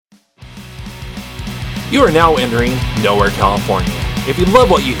You are now entering Nowhere, California. If you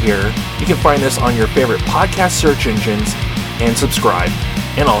love what you hear, you can find us on your favorite podcast search engines and subscribe.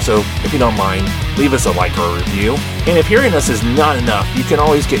 And also, if you don't mind, leave us a like or a review. And if hearing us is not enough, you can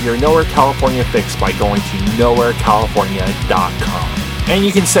always get your Nowhere California fix by going to nowherecalifornia.com. And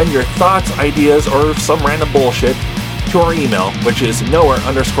you can send your thoughts, ideas, or some random bullshit to our email, which is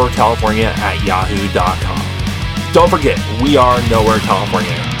nowhere_California@yahoo.com. Don't forget, we are Nowhere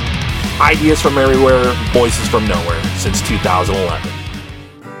California. Ideas from everywhere, voices from nowhere, since 2011.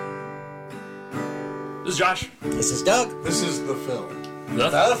 This is Josh. This is Doug. This is the Phil.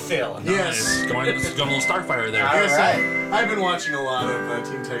 The Phil. Yes. Going a little Starfire there. Yes, right. I've been watching a lot of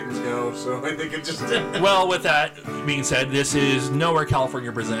Teen Titans Go, so I think it just... Well, with that being said, this is Nowhere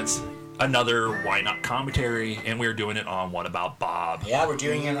California presents another Why Not commentary, and we're doing it on What About Bob? Yeah, we're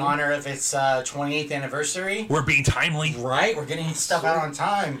doing it in honor of its 28th anniversary. We're being timely. Right, we're getting stuff out on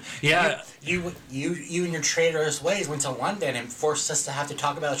time. Yeah. You and your traitorous ways went to London and forced us to have to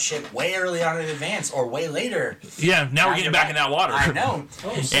talk about shit way early on in advance or way later. Yeah, now we're getting back in that water. I know.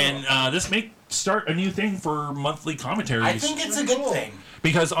 And this may start a new thing for monthly commentaries. I think it's a good thing.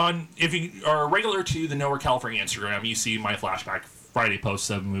 Because if you are regular to the Nowhere California Instagram, you see my Flashback Friday posts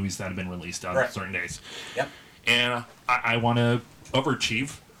of movies that have been released on certain days. Yep. And I want to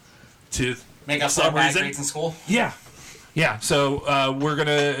overachieve to make up some bad reason. grades in school. Yeah. So we're going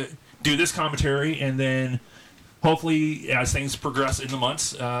to do this commentary, and then hopefully as things progress in the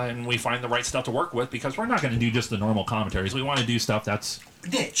months and we find the right stuff to work with, because we're not going to do just the normal commentaries. We want to do stuff that's...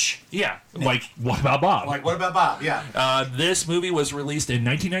 Niche. Yeah. Like What About Bob? Like What About Bob? Yeah. This movie was released in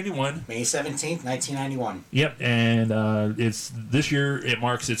 1991. May 17th, 1991. Yep, and it's this year it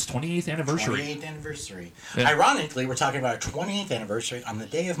marks its 28th anniversary. 28th anniversary. Yeah. Ironically, we're talking about our 28th anniversary on the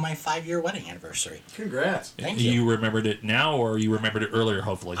day of my 5-year wedding anniversary. Congrats. Thank you. You remembered it now, or you remembered it earlier,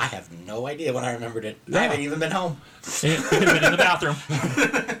 hopefully? I have no idea when I remembered it. Yeah. I haven't even been home. It could have been in the bathroom.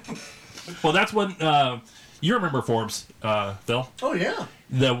 Well, that's when... you remember Forbes, Phil? Oh, yeah.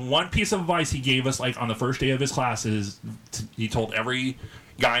 The one piece of advice he gave us, like, on the first day of his class is he told every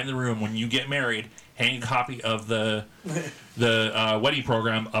guy in the room, when you get married, hang a copy of the wedding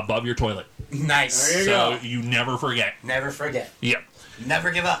program above your toilet. Nice. There you So go. you never forget. Never forget. Yep.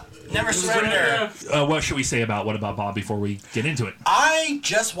 Never give up. Never surrender. What should we say about What About Bob before we get into it? I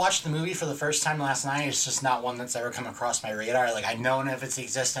just watched the movie for the first time last night. It's just not one that's ever come across my radar. Like, I know of its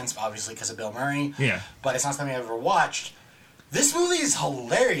existence, obviously because of Bill Murray. Yeah. But it's not something I've ever watched. This movie is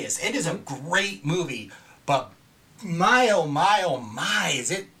hilarious. It is a great movie. But my, oh my,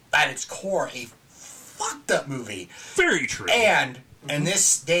 is it at its core a fucked up movie. Very true. And in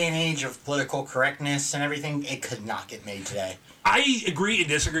this day and age of political correctness and everything, it could not get made today. I agree and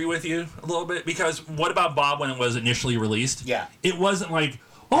disagree with you a little bit, because What About Bob, when it was initially released, Yeah. it wasn't like,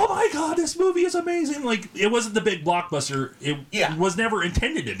 oh my god, this movie is amazing. Like, it wasn't the big blockbuster. It was never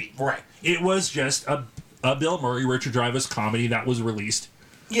intended to be. Right. It was just a Bill Murray, Richard Dreyfuss comedy that was released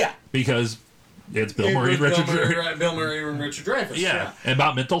Yeah. because it's Bill Murray and Richard Dreyfuss. Bill Murray and Richard Dreyfuss. Yeah,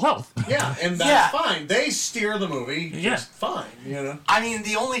 about mental health. Yeah, and that's fine. They steer the movie just fine, you know. I mean,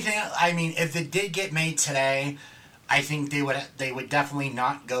 the only thing, if it did get made today, I think they would definitely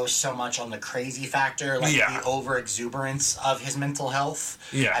not go so much on the crazy factor, like the over exuberance of his mental health.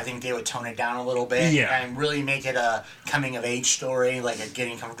 Yeah. I think they would tone it down a little bit and really make it a coming of age story, like a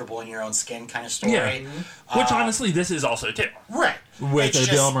getting comfortable in your own skin kind of story. Yeah. Which honestly, this is also too. Right. With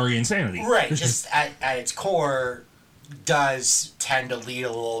the Bill Murray insanity. Right. Just at its core, does tend to lead a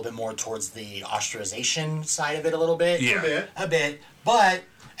little bit more towards the ostracization side of it a little bit. Yeah. A bit. But,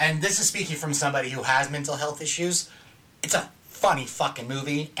 and this is speaking from somebody who has mental health issues, it's a funny fucking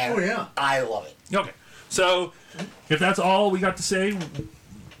movie, and I love it. Okay. So, if that's all we got to say,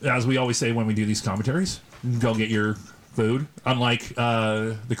 as we always say when we do these commentaries, go get your food. Unlike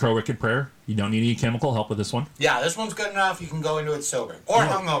the Crow Wicked Prayer, you don't need any chemical help with this one. Yeah, this one's good enough. You can go into it sober. Or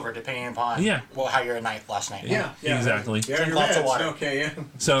hungover, depending upon how your night last night went. Yeah, exactly. Drink lots of water. Okay,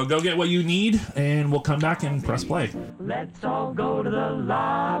 So go get what you need, and we'll come back and press play. Let's all go to the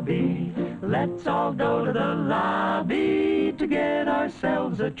lobby. Let's all go to the lobby to get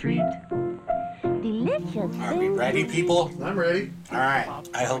ourselves a treat. Delicious. Are we ready, people? I'm ready. All right.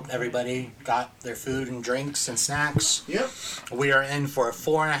 I hope everybody got their food and drinks and snacks. Yep. We are in for a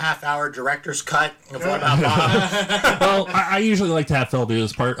 4.5-hour director's cut of What About Bob. Well, I usually like to have Phil do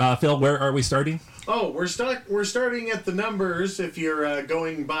this part. Phil, where are we starting? Oh, we're starting at the numbers. If you're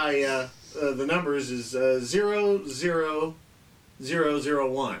going by the numbers, is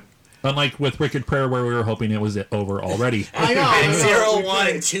 00001. Unlike with Wicked Prayer, where we were hoping it was over already. I know. And I know.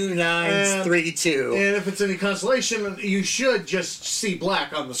 012932. And if it's any consolation, you should just see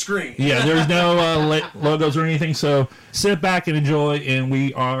black on the screen. Yeah, there's no logos or anything, so sit back and enjoy, and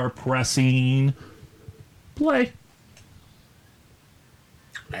we are pressing play.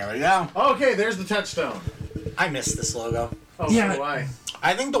 There we go. Okay, there's the touchstone. I missed this logo. Oh, Yeah. so do I.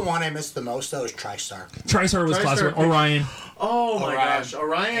 I think the one I missed the most, though, is TriStar. TriStar was TriStar. classic. Orion. Oh my Orion. gosh,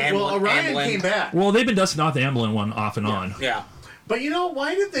 Orion. Well, Orion Amblin. came back. Well, they've been dusting off the Amblin one off and on. Yeah. But you know,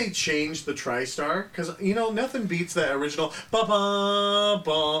 why did they change the TriStar? Because, you know, nothing beats that original.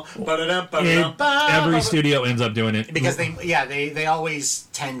 Every studio ends up doing it. Because they always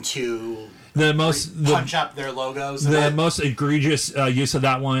tend to the punch up their logos. most egregious use of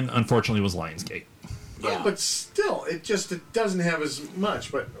that one, unfortunately, was Lionsgate. Yeah. But still, it doesn't have as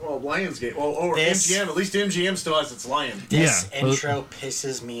much. But, well, Lionsgate. Well, or This- MGM. At least MGM still has its lion. This Yeah. intro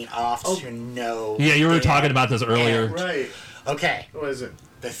pisses me off to no Yeah, you were end. talking about this earlier. Right. Okay, What is it?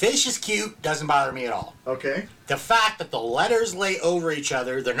 the fish is cute, doesn't bother me at all. Okay. The fact that the letters lay over each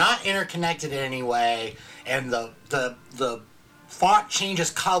other, they're not interconnected in any way, and the font changes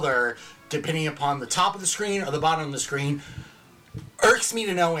color depending upon the top of the screen or the bottom of the screen, irks me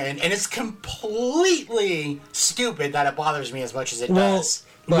to no end, and it's completely stupid that it bothers me as much as it Well, does.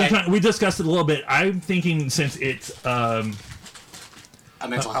 But we discussed it a little bit. I'm thinking since it's a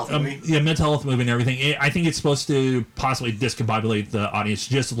mental health movie. yeah, mental health movie and everything, I think it's supposed to possibly discombobulate the audience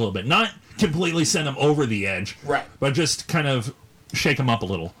just a little bit. Not completely send them over the edge, Right. but just kind of shake them up a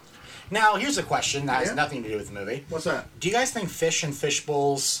little. Now, here's a question that has Yeah. nothing to do with the movie. What's that? Do you guys think fish and fish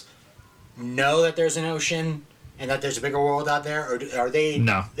bowls know that there's an ocean and that the's a bigger world out there, or are they?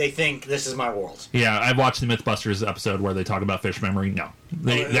 No. They think this is my world. Yeah, I've watched the MythBusters episode where they talk about fish memory. No,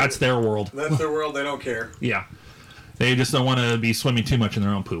 that's their world. That's their world. They don't care. Yeah, they just don't want to be swimming too much in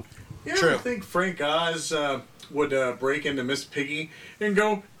their own poo. Yeah, True. I think Frank Oz would break into Miss Piggy and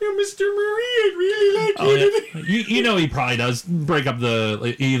go, "Yeah, Mr. Murray, I'd really like Oh, you yeah. you know he probably does break up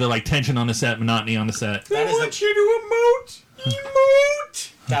the either like tension on the set, monotony on the set. I That is want you to emote. Emote.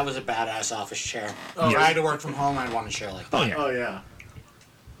 That was a badass office chair. Oh, If yeah. I had to work from home, I'd want a chair like that. Oh yeah. Oh, yeah.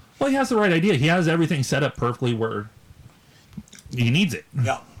 Well, he has the right idea. He has everything set up perfectly where he needs it.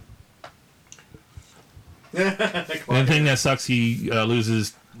 Yeah. The thing that sucks, he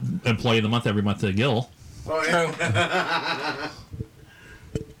loses Employee of the Month every month to Gil. Oh, yeah. True.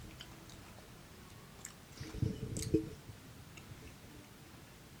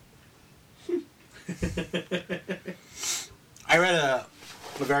 I read a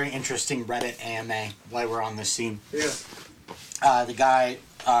very interesting Reddit AMA while we're on this scene. Yeah. The guy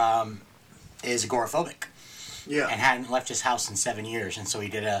is agoraphobic Yeah. and hadn't left his house in 7 years, and so he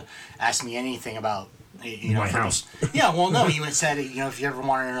did a Ask Me Anything about My house. Yeah, well, no, he said if you ever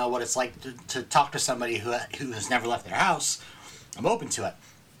want to know what it's like to talk to somebody who has never left their house, I'm open to it.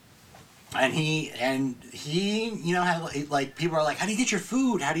 And he had like people are like, how do you get your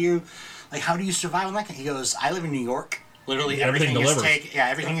food? How do you survive on that? He goes, I live in New York. Literally Everything everything is delivers.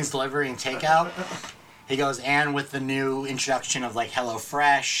 everything is delivery and takeout. He goes, and with the new introduction of like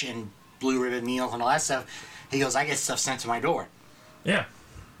HelloFresh and Blue Ribbon meals and all that stuff, he goes, I get stuff sent to my door. Yeah.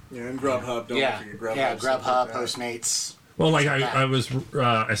 Yeah, and Grubhub. Don't forget Grubhub. Yeah, stuff Grubhub, like that. Postmates. Well, like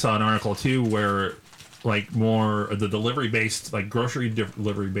that. I saw an article too where like more of the delivery based, like grocery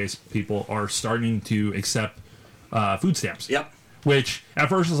delivery based people are starting to accept food stamps. Yep. Which at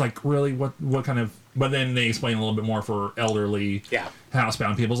first was like, really, what kind of? But then they explain a little bit more for elderly, Yeah.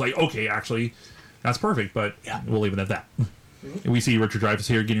 housebound people. It's like, okay, actually, that's perfect, but Yeah. we'll leave it at that. We see Richard Dreyfuss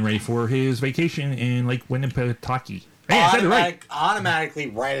here getting ready for his vacation in Lake Winnipesaukee. Hey, I said it right. Automatically,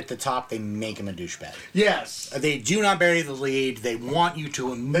 right at the top, they make him a douchebag. Yes. They do not bury the lead. They want you to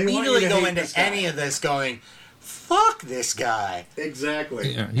you immediately to go hate into this guy. any of this going, fuck this guy.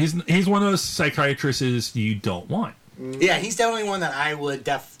 Exactly. Yeah, he's one of those psychiatrists you don't want. Yeah, he's definitely one that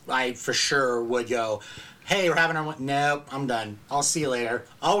I for sure would go, hey, we're having our... Nope, I'm done. I'll see you later.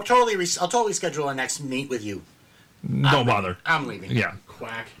 I'll totally schedule a next meet with you. Don't bother. I'm leaving. Yeah.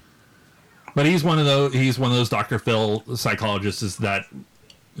 Quack. But he's one of those Dr. Phil psychologists is that.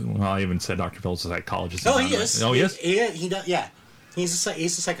 Well, I even said Dr. Phil's a psychologist. Oh, he is. Oh, he is. He does. Yeah, he's a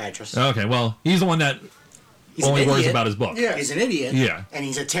psychiatrist. Okay, well, he's the one that He's an only worries idiot. about his book. Yeah. He's an idiot. Yeah. And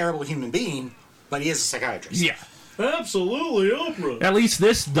he's a terrible human being, but he is a psychiatrist. Yeah. Absolutely, Oprah. At least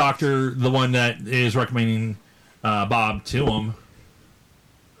this doctor, the one that is recommending Bob to him,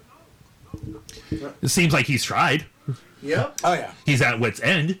 it seems like he's tried. Yep. Oh yeah. He's at wit's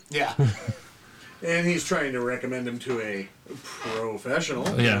end. Yeah. And he's trying to recommend him to a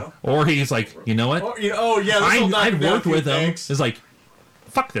professional. Yeah. Or he's like, you know what? Oh, yeah. This'll knock him I've down a worked few with him. pegs. It's like,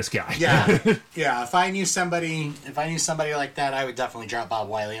 fuck this guy. Yeah, yeah. If I knew somebody like that, I would definitely drop Bob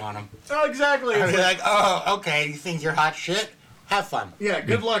Wiley on him. Oh, exactly. I'd be like, oh, okay, you think you're hot shit? Have fun. Yeah,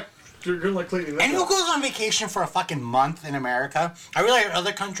 good luck. Good luck cleaning that And who up. goes on vacation for a fucking month in America? I realize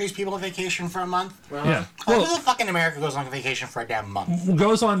other countries people have vacation for a month. Yeah. Who Well, the fuck in America goes on vacation for a damn month?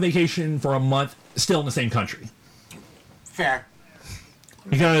 goes on vacation for a month, still in the same country. Fair.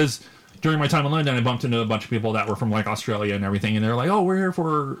 Because during my time in London, I bumped into a bunch of people that were from like Australia and everything, and they're like, "Oh, we're here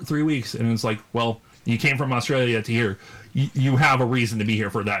for 3 weeks," and it's like, "Well, you came from Australia to here. You have a reason to be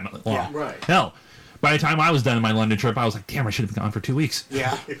here for that long." Yeah. Right. Hell, by the time I was done in my London trip, I was like, "Damn, I should have gone for 2 weeks."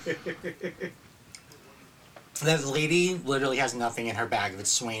 Yeah. That lady literally has nothing in her bag if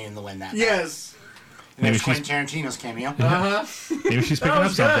it's swinging in the wind that night. Yes. And there's Maybe Quentin Tarantino's cameo. Maybe she's picking That up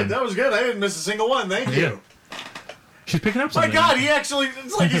was something. good. That was good. I didn't miss a single one. Thank Yeah. you. She's picking up My something. God, he actually,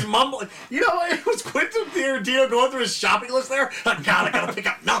 it's like he's mumbling. You know, it was Quentin Tarantino going through his shopping list there. Oh, God, I gotta pick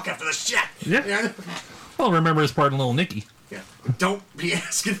up milk after this shit. Yeah. Well, remember his part in Little Nicky. Yeah. Don't be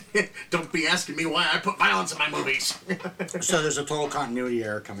asking me why I put violence in my movies. So there's a total continuity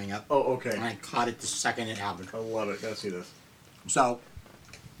error coming up. Oh, And okay. I caught it the second it happened. I love it. Gotta see this. So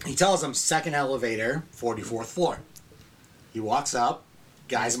he tells him second elevator, 44th floor. He walks up,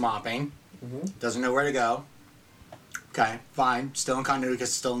 guy's mopping, doesn't know where to go. Okay, fine, still in continuity because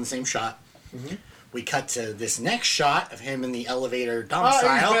it's still in the same shot. We cut to this next shot of him in the elevator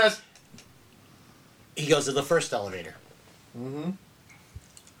domicile. he's best. He goes to the first elevator.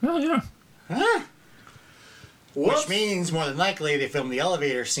 Oh yeah. Huh? Whoops. Which means, more than likely, they filmed the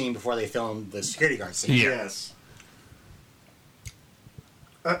elevator scene before they filmed the security guard scene. Yeah. Yes.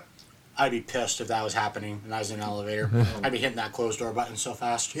 I'd be pissed if that was happening and I was in an elevator. I'd be hitting that closed door button so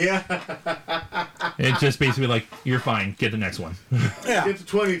fast. Yeah. It's just basically like, you're fine. Get the next one. Yeah. Get to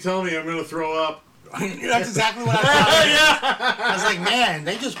 20, tell me I'm gonna throw up. That's exactly what I thought. I was like, man,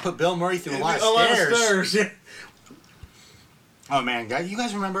 they just put Bill Murray through a lot of stairs. Yeah. Oh man, guys, you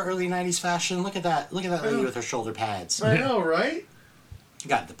guys remember early '90s fashion? Look at that lady with her shoulder pads. I know, right? You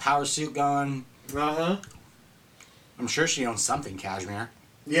got the power suit going. Uh-huh. I'm sure she owns something cashmere.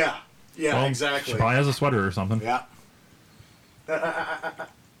 Yeah. Yeah, Well, exactly. She probably has a sweater or something. Yeah.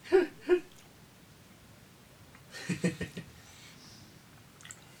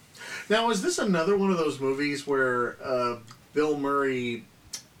 Now, is this another one of those movies where Bill Murray...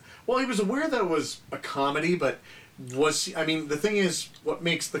 Well, he was aware that it was a comedy, but I mean, the thing is, what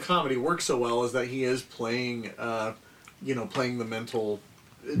makes the comedy work so well is that he is playing, playing the mental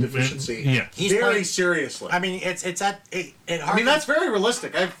deficiency Yeah. He's very playing- seriously. I mean, it's at it. I mean, that's very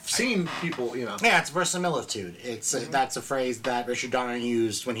realistic. I've seen people, Yeah, it's verisimilitude. It's that's a phrase that Richard Donner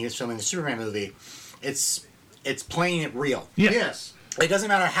used when he was filming the Superman movie. It's playing it real. Yeah. Yes. It doesn't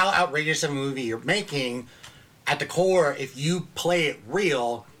matter how outrageous of a movie you're making. At the core, if you play it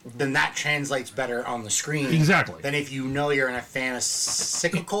real, then that translates better on the screen. Exactly. Than if you know you're in a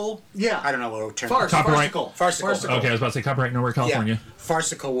fantastical. Yeah. I don't know what term. Copyright. Farcical. Okay, I was about to say copyright nowhere, California.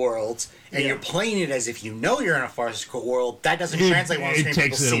 Farcical world, and Yeah. you're playing it as if you know you're in a farcical world. That doesn't translate well on screen. It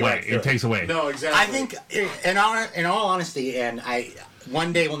takes People it see away. right through It takes away. No, exactly. I think, in all honesty, and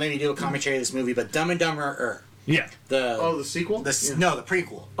one day we'll maybe do a commentary of this movie, but Dumb and Dumber, Yeah. the sequel? the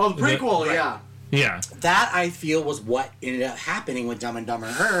prequel. Oh, the prequel, Right. yeah. Yeah. That I feel was what ended up happening with Dumb and Dumber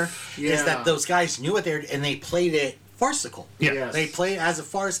is Yeah. that those guys knew what they were, and they played it farcical. Yeah. Yes. They played it as a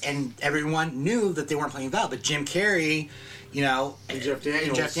farce, and everyone knew that they weren't playing valid. But Jim Carrey, And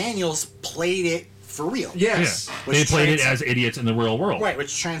Jeff Daniels. played it for real. Yes. Yeah. Which They played it trans- as idiots in the real world. Right,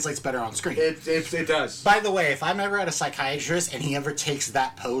 which translates better on screen. It does. By the way, if I'm ever at a psychiatrist and he ever takes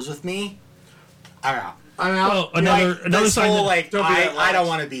that pose with me, I'm out. I'm out. Well, another this sign. whole, That, like, Don't be that I don't lax.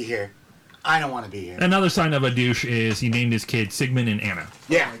 want to be here. I don't want to be here. another sign of a douche is he named his kid Sigmund and Anna.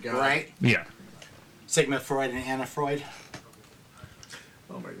 Yeah, my God. right? Yeah. Sigmund Freud and Anna Freud.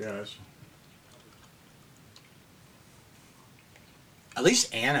 Oh my gosh. At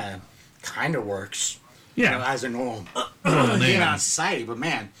least Anna kind of works. Yeah. You know, as a normal Well, being name. on society. But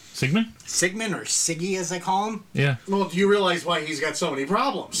man, Sigmund? Sigmund or Siggy as they call him. Yeah. Well, do you realize why he's got so many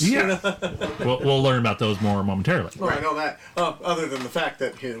problems? Yeah. we'll learn about those more momentarily. Well, I know that. Other than the fact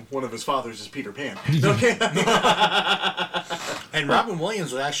that one of his fathers is Peter Pan. Okay. And Robin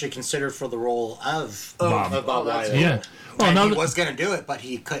Williams was actually considered for the role of Bob. Bob Wiley. Yeah. Well, And he another, was going to do it, but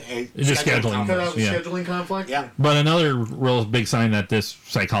he couldn't. Just scheduling. Cut out the Yeah. scheduling conflict. Yeah. but another real big sign that this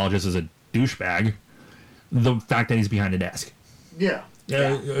psychologist is a douchebag, the fact that he's behind a desk. Yeah.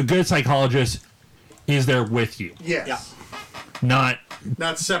 A good psychologist is there with you, Yes. Yeah. not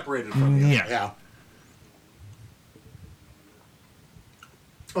Not separated from you. yeah. Yeah.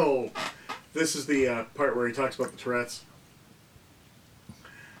 Oh, this is the part where he talks about the Tourette's.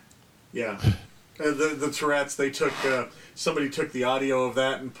 Yeah. The Tourette's, they took, somebody took the audio of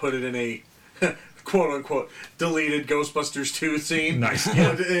that and put it in a quote unquote deleted Ghostbusters 2 scene. Nice.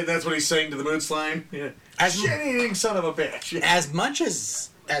 And that's what he's saying to the moon slime. Yeah. Shit-eating son of a bitch. As much as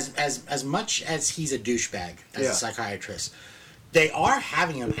he's a douchebag as a psychiatrist, they are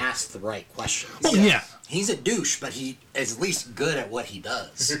having him ask the right questions. Oh, yeah. He's a douche, but he is at least good at what he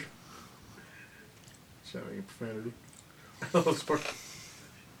does. Shouting at profanity. Oh, sorry.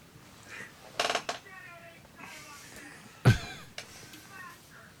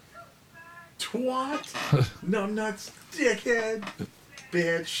 Twat! No nuts, dickhead,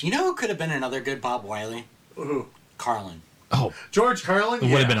 bitch. You know who could have been another good Bob Wiley? Who? Carlin. Oh, George Carlin? it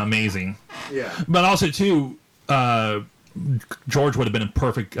would have been amazing. Yeah. But also, too, George would have been a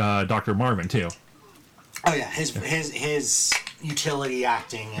perfect Dr. Marvin, too. Oh yeah, his utility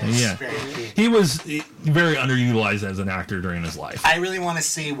acting is very key. He was very underutilized as an actor during his life. I really want to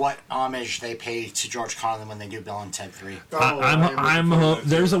see what homage they pay to George Carlin when they do Bill and Ted 3.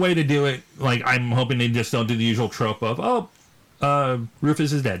 There's a way to do it. Like, I'm hoping they just don't do the usual trope of,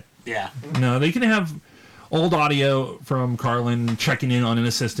 Rufus is dead. Yeah. No, they can have old audio from Carlin checking in on an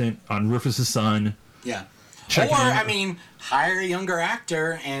assistant, on Rufus's son. Yeah. Checking Or, in. I mean, hire a younger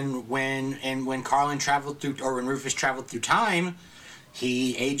actor, and when Carlin traveled through, or when Rufus traveled through time,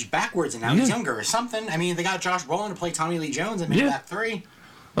 he aged backwards, and now he's younger or something. I mean, they got Josh Brolin to play Tommy Lee Jones in Men in Black 3.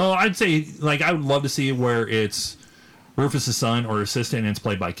 Oh, I'd say, like, I would love to see where it's Rufus's son or assistant, and it's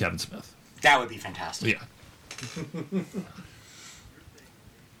played by Kevin Smith. That would be fantastic. Yeah.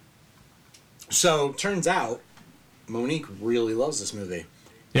 So, turns out, Monique really loves this movie.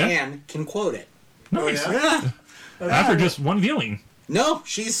 Yeah. And can quote it. Nice. Yeah? After just one viewing. No,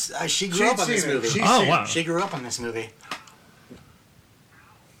 she grew up on this movie. Oh, wow. She grew up on this movie.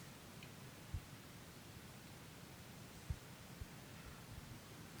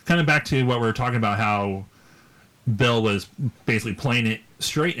 Kind of back to what we were talking about, how Bill was basically playing it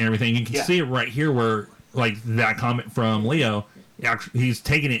straight and everything. You can see it right here where, like, that comment from Leo, he's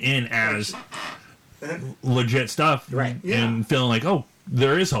taking it in as legit stuff. Right. And feeling like, oh,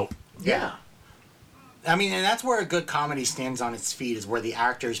 there is hope. Yeah. I mean, and that's where a good comedy stands on its feet, is where the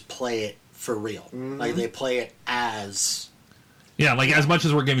actors play it for real. Like, they play it as... Yeah, like, as much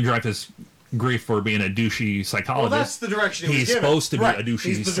as we're giving Dreyfus grief for being a douchey psychologist, Well, that's the direction he was he's given. supposed to be Right. a douchey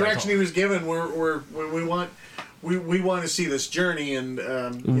He's the direction he psychologist. was given. We want to see this journey, and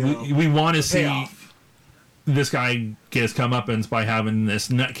We want to see payoff. this guy get his comeuppance by having this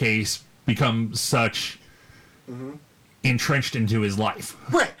nutcase become such entrenched into his life.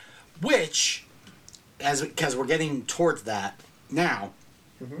 Right. Which, because we're getting towards that now,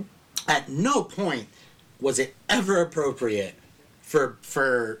 at no point was it ever appropriate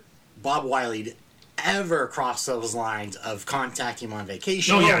for Bob Wiley to ever cross those lines of contacting him on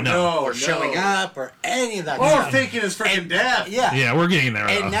vacation, Oh, yeah, no. or showing up, or any of that Or stuff. faking his freaking death. Yeah. Yeah, we're getting there.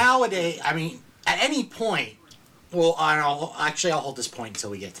 And nowadays, I mean, at any point, well, I'll hold this point until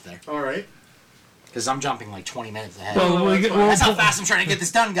we get to there, All right. because I'm jumping like 20 minutes ahead. That's how fast I'm trying to get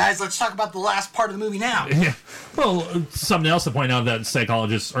this done, guys. Let's talk about the last part of the movie now. Yeah. Well, something else to point out that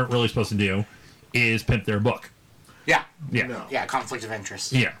psychologists aren't really supposed to do is pimp their book. Yeah. Yeah. No. Yeah, conflict of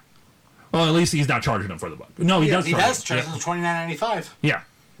interest. Yeah. Well, at least he's not charging them for the book. No, he does. He charge does them. charge them $29.95. Yeah.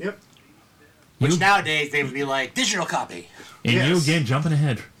 Yep. Which You- nowadays they would be like, digital copy. And you Yes. again jumping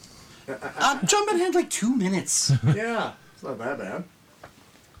ahead. I'm jumping ahead like 2 minutes. Yeah. It's not that bad.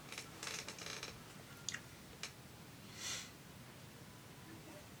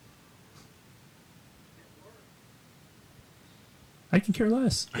 I can care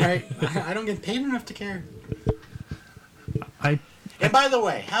less. Right? I don't get paid enough to care. I And by the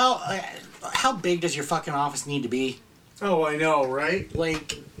way, how big does your fucking office need to be? Oh, I know, right?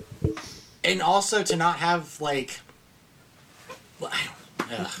 Like, and also to not have like, well,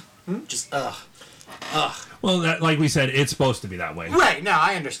 well, that, like we said, it's supposed to be that way Right? No,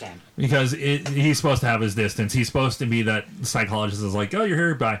 I understand. because he's supposed to have his distance. He's supposed to be that psychologist is like, oh, you're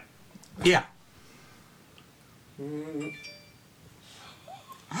here, bye. Yeah.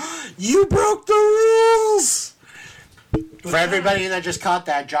 You broke the rules. For everybody that just caught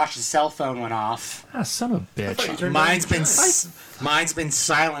that, Josh's cell phone went off. Ah, son of a bitch. Mine's been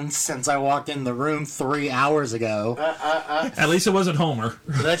silenced since I walked in the room 3 hours ago. At least it wasn't Homer.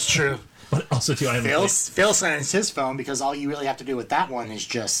 That's true. But also, too, I haven't. Phil silenced his phone because all you really have to do with that one is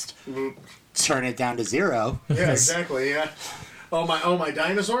just turn it down to 0. Yeah, exactly. Yeah. Oh my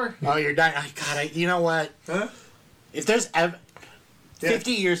dinosaur. Oh, you're dying. God, you know what? Huh? If there's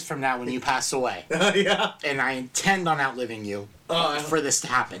 50 years from now when you pass away, Yeah. and I intend on outliving you, for this to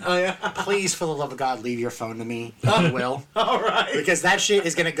happen. Oh, yeah. Please, for the love of God, leave your phone to me. You will. All right. Because that shit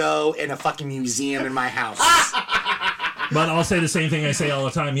is gonna go in a fucking museum in my house. But I'll say the same thing I say all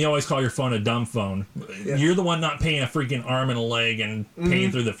the time. You always call your phone a dumb phone. Yeah. You're the one not paying a freaking arm and a leg and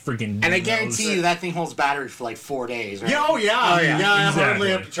paying through the freaking. And I nose. guarantee you that thing holds battery for like 4 days, right? Yeah, oh yeah. I Exactly. hardly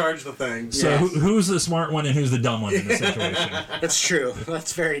have to charge the thing. So who's the smart one and who's the dumb one in this situation? That's true.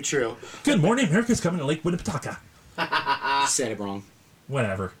 That's very true. Good morning, America's coming to Lake Winnepetalka. I said it wrong.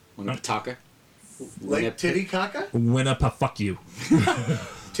 Whatever. Winnipataka. Like Titicaca? Winnepa, fuck you.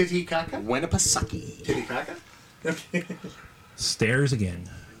 Titicaca? Winnipasaki. Titicaca? Okay. Stairs again.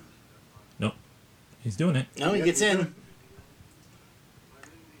 Nope. He's doing it. No, he gets in.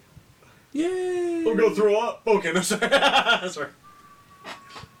 Yay! We'll go throw up. Okay, no, sorry. Sorry.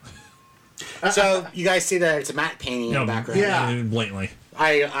 So you guys see that it's a matte painting in the background. Yeah. Blatantly.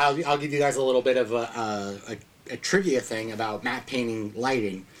 I'll give you guys a little bit of a trivia thing about matte painting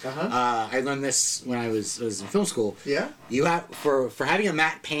lighting. I learned this when I was in film school. Yeah? You have for having a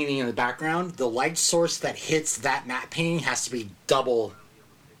matte painting in the background, the light source that hits that matte painting has to be double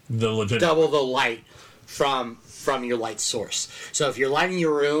The legit. the light from your light source. So if you're lighting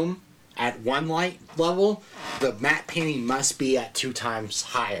your room at one light level, the matte painting must be at 2 times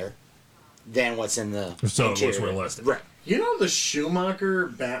higher than what's in the So it looks interior. realistic. Right. You know the Schumacher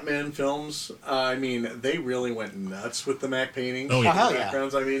Batman films? I mean, they really went nuts with the matte paintings. Oh, yeah. Oh, hell yeah.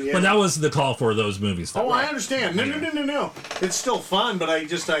 Backgrounds. I mean, yeah. But that was the call for those movies. Oh, I understand. No. It's still fun, but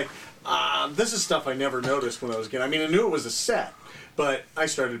this is stuff I never noticed when I was a kid. I mean, I knew it was a set, but I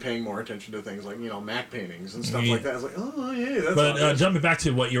started paying more attention to things like, matte paintings and stuff like that. I was like, oh, yeah, that's But all jumping back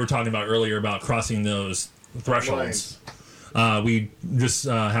to what you were talking about earlier about crossing those thresholds, we just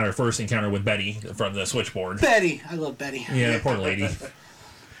had our first encounter with Betty from the switchboard. Betty. I love Betty. Yeah, poor lady.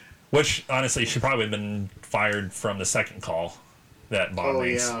 Which, honestly, should probably have been fired from the second call that Bob Oh,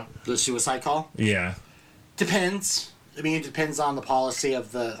 makes. yeah. The suicide call? Yeah. Depends. I mean, it depends on the policy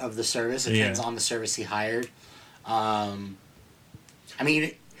of the service. It depends Yeah. on the service he hired. I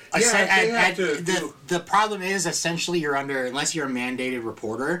mean, they have to the problem is essentially you're under, unless you're a mandated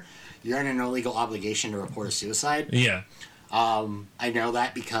reporter, you're under no legal obligation to report a suicide. Yeah. I know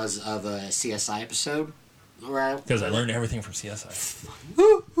that because of a CSI episode. Because I learned everything from CSI.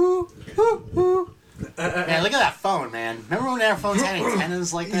 Man, look at that phone, man. Remember when our phones had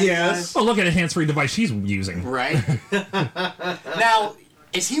antennas like that? Yes. Oh, look at a hands-free device she's using. Guys? Right? Now,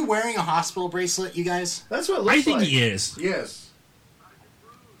 is he wearing a hospital bracelet, you guys? That's what it looks I think like. he is. Yes.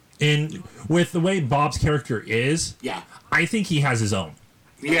 And with the way Bob's character is, Yeah. I think he has his own.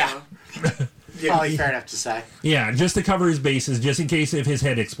 Yeah. Probably fair enough to say. Yeah, just to cover his bases, just in case if his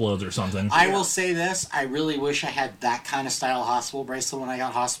head explodes or something. I will say this: I really wish I had that kind of style hospital bracelet when I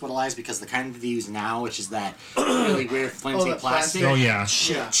got hospitalized, because the kind they use now, which is that really weird flimsy that plastic, plastic? Oh, yeah.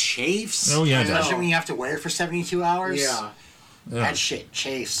 shit Yeah. chafes. Oh, yeah, it does. Especially when you have to wear it for 72 hours. Yeah. That shit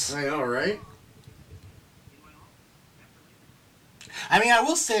chafes. I know, right? I mean, I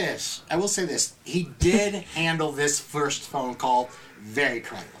will say this: he did handle this first phone call very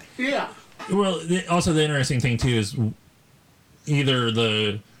correctly. Yeah. Well, also the interesting thing, too, is either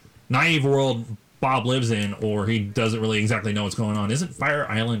the naive world Bob lives in or he doesn't really exactly know what's going on. Isn't Fire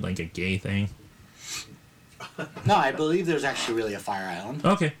Island like a gay thing? No, I believe there's actually really a fire island.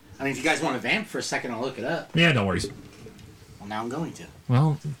 Okay. I mean, if you guys want to vamp for a second, I'll look it up. Yeah, no worries. Well, now I'm going to.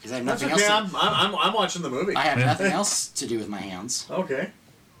 Well, Because I have That's nothing okay. else. I'm watching the movie. I have nothing else to do with my hands. Okay.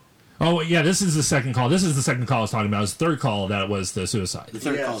 oh, yeah, this is the second call. This is the second call I was talking about. It was the third call that was the suicide. The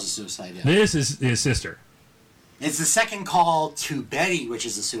third Yes. call is a suicide. Yeah. This is his sister. It's the second call to Betty, which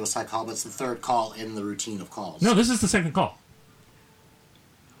is a suicide call, but it's the third call in the routine of calls. No, this is the second call.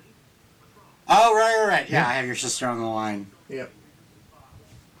 Oh, right. Yeah, I have your sister on the line. Yep.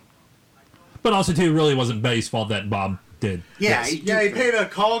 But also, too, it really wasn't Betty's fault that Bob did. Yeah, this. Yeah, he paid a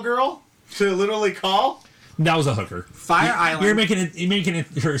call girl to literally call. That was a hooker. Fire Island. You're making it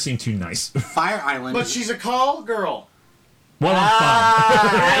her seem too nice. Fire Island. But she's a call girl. Well, I'm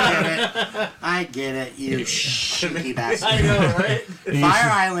I get it, you shitty bastard. I know, right? Fire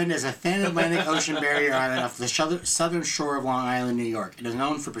Island is a thin Atlantic Ocean barrier island off the southern shore of Long Island, New York. It is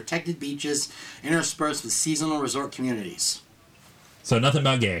known for protected beaches interspersed with seasonal resort communities. So nothing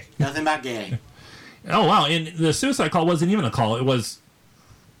about gay. Nothing about gay. Oh, wow. And the suicide call wasn't even a call. It was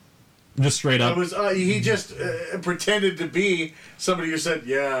just straight up. It was he just pretended to be somebody who said,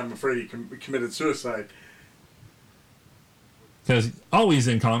 "Yeah, I'm afraid you committed suicide." Because always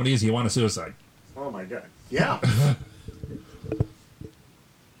in comedies, you want a suicide. Oh my god! Yeah.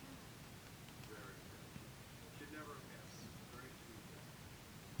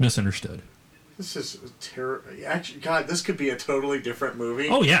 Misunderstood. This is terrible. Actually, God, this could be a totally different movie.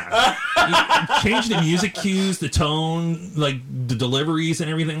 Oh yeah, You change the music cues, the tone, like the deliveries and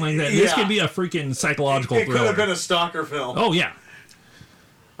everything like that. This Yeah. could be a freaking psychological It could thriller. have been a stalker film. Oh yeah.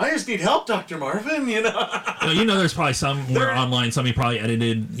 I just need help, Dr. Marvin, you know. There's probably somewhere online somebody probably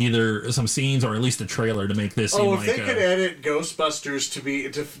edited either some scenes or at least a trailer to make this seem Oh, if like they could edit Ghostbusters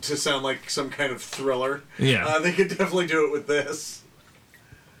to sound like some kind of thriller, Yeah. they could definitely do it with this.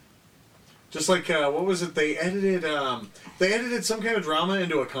 Just like what was it? They edited some kind of drama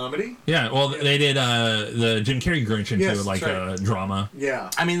into a comedy. Yeah, well, they did the Jim Carrey Grinch into Yes, like that's a drama.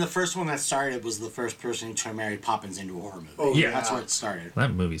 Yeah. I mean, the first one that started was the first person who turned Mary Poppins into a horror movie. Oh, yeah. That's where it started.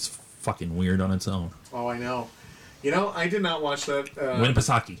 That movie's fucking weird on its own. Oh, I know. You know, I did not watch that.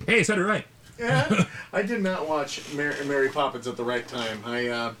 Winnipesaukee. Hey, I said it right. Yeah, I did not watch Mary Poppins at the right time.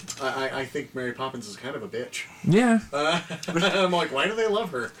 I think Mary Poppins is kind of a bitch. Yeah. I'm like, why do they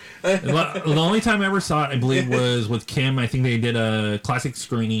love her? The only time I ever saw it, I believe, was with Kim. I think they did a classic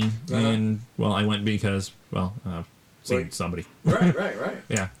screening, and well, I went because seeing Like- somebody. Right.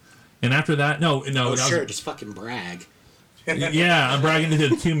 Yeah. And after that, no. Oh, that was- sure, just fucking brag. Yeah, I'm bragging to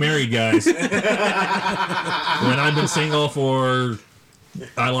the two married guys. When I've been single for,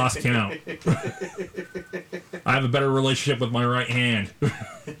 I lost count. I have a better relationship with my right hand.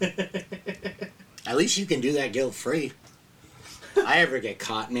 At least you can do that guilt-free. I ever get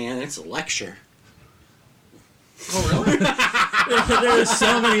caught, man, it's a lecture. Oh, really? There's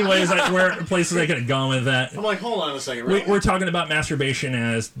so many places I could have gone with that. I'm like, hold on a second. Really? We're talking about masturbation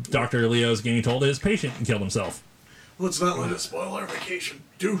as Dr. Leo's getting told his patient killed himself. Let's not let it spoil our vacation.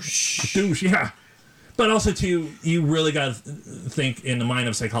 Douche. Douche, yeah. But also, too, you really got to think in the mind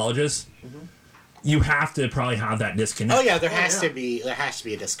of psychologists. You have to probably have that disconnect. Oh yeah, there has to be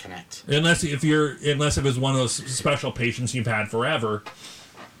a disconnect. Unless it was one of those special patients you've had forever,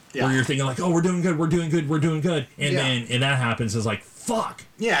 where you're thinking like, oh, we're doing good, and then that happens, is like, fuck.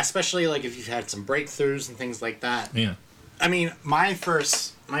 Yeah, especially like if you've had some breakthroughs and things like that. Yeah. I mean, my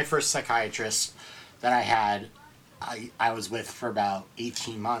first psychiatrist that I had, I was with for about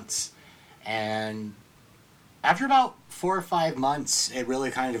 18 months, and after about 4 or 5 months, it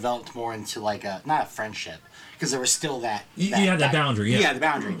really kind of developed more into like not a friendship, because there was still that that boundary. Yeah, the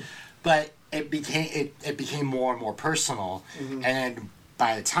boundary, but it became more and more personal, and then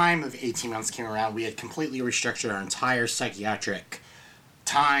by the time of 18 months came around, we had completely restructured our entire psychiatric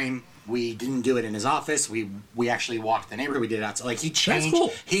time. We didn't do it in his office. We actually walked the neighborhood. We did it outside. Like he changed. That's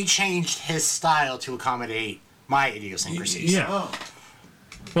cool. He changed his style to accommodate my idiosyncrasies. Yeah. Oh.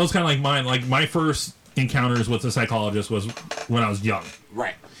 Well, it's kind of like mine. Like my first encounters with a psychologist was when I was young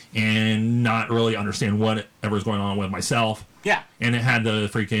Right. and not really understand whatever's going on with myself. Yeah. And it had the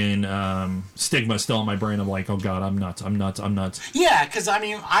freaking stigma still in my brain of like, oh God, I'm nuts. Yeah, because I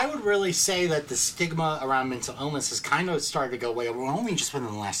mean, I would really say that the stigma around mental illness has kind of started to go away. We're only just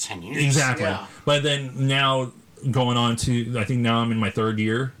within the last 10 years. Exactly. Yeah. But then now going on to, I think now I'm in my 3rd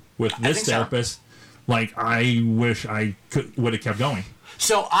year with this think so. therapist. Like, I wish I would have kept going.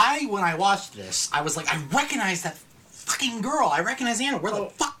 So when I watched this, I was like, I recognize that fucking girl. I recognize Anna. Where the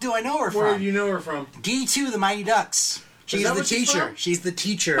fuck do I know her Where from? do you know her from? D2, the Mighty Ducks. She's that the what she's teacher. from? She's the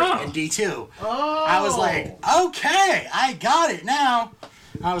teacher Oh. in D2. Oh. I was like, okay, I got it now.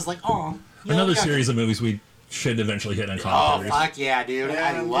 I was like, oh. yeah, Another we got series it. of movies we should eventually hit on Oh, commentaries. fuck yeah, dude.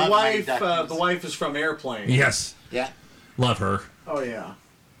 I And love Mighty the Ducks. wife is from Airplane. Yes. Yeah. Love her. Oh yeah.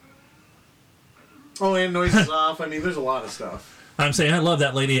 Oh, and Noises Off. I mean, there's a lot of stuff. I'm saying I love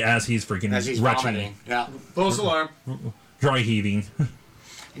that lady as he's freaking As he's retching, vomiting. Yeah. False alarm. dry heaving.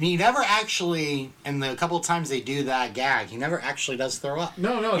 And he never actually, and the couple of times they do that gag, he never actually does throw up.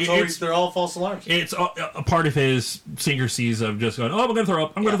 No, it's It's- always they're all false alarms. It's a part of his secrecies of just going, oh, I'm going to throw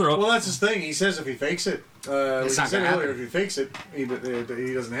up. I'm going to throw up. Well, that's his thing. He says if he fakes it, like It's you not said gonna earlier, happen. if he fakes it, he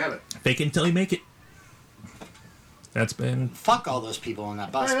doesn't have it. Fake it until you make it. That's been... Fuck all those people on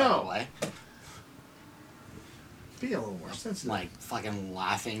that bus, I by know. the way. Be a little more sensitive. Like, fucking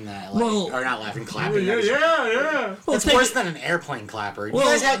laughing that, like, Well- or not laughing, clapping. yeah. Well, It's take worse it- than an airplane clapper.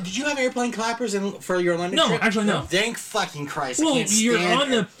 Well- Did you have airplane clappers for your London No, trip? actually, no. Thank fucking Christ. I Well, can't you're stand on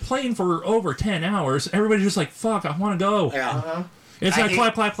the plane for over 10 hours. Everybody's just like, fuck, I want to go. Yeah. It's I like hate-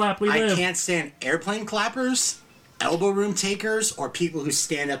 clap, clap, clap, we I live. can't stand airplane clappers, elbow room takers, or people who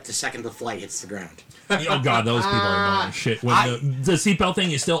stand up the second the flight hits the ground. Oh, God, those people are annoying shit. When the seatbelt thing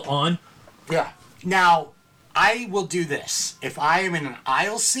is still on, Yeah. Now, I will do this. If I am in an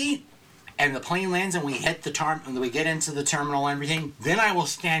aisle seat and the plane lands and we hit the and we get into the terminal and everything, then I will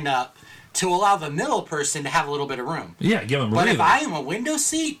stand up to allow the middle person to have a little bit of room. yeah, give them a But if breather. I am a window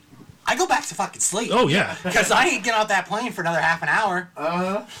seat, I go back to fucking sleep. Oh, yeah. Because I ain't getting off that plane for another half an hour.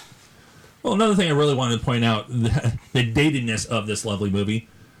 Well, another thing I really wanted to point out, the datedness of this lovely movie.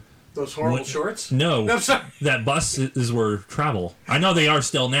 Those horrible shorts? No, I'm sorry. that buses were travel. I know they are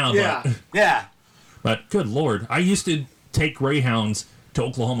still now, Yeah. Yeah. but good lord. I used to take Greyhounds to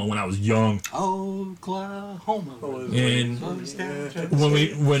Oklahoma when I was young. Oklahoma. And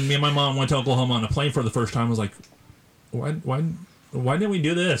when me and my mom went to Oklahoma on a plane for the first time, I was like, why didn't we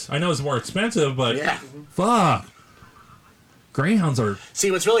do this? I know it's more expensive, but Yeah. fuck. Greyhounds are... See,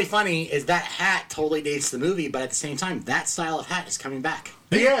 what's really funny is that hat totally dates the movie, but at the same time, that style of hat is coming back.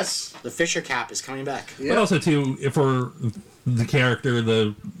 Yes. The Fisher cap is coming back. But also, too, for the character,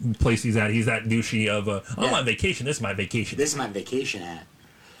 the place he's at douchey of, I'm on vacation, this is my vacation. This is my vacation hat.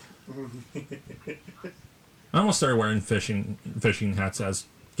 I almost started wearing fishing hats as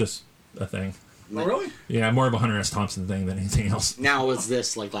just a thing. Oh, really? Yeah, more of a Hunter S. Thompson thing than anything else. Now, was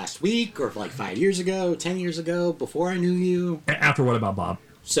this like last week or like 5 years ago, 10 years ago, before I knew you? After What About Bob?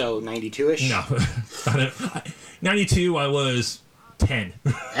 So, 92-ish? No. 92, I was 10.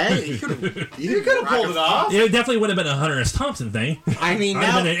 Hey, you could have pulled it off. It definitely would have been a Hunter S. Thompson thing. I mean, I'd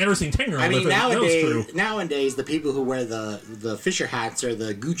have now, been an interesting 10-year-old I mean, if that was true. nowadays, the people who wear the Fisher hats are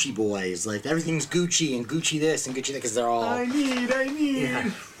the Gucci boys. Like, everything's Gucci and Gucci this and Gucci that because they're all... I need.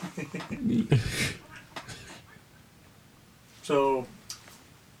 Yeah. So,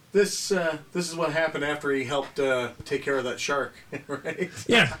 this is what happened after he helped take care of that shark, right?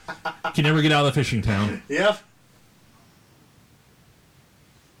 Yeah. Can never get out of the fishing town. Yep.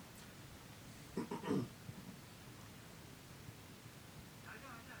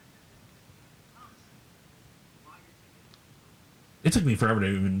 It took me forever to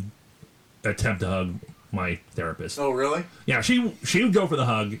even attempt to hug my therapist. Oh, really? Yeah, she would go for the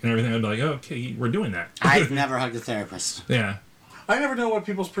hug and everything. I'd be like, oh, okay, we're doing that. I've never hugged a therapist. Yeah. I never know what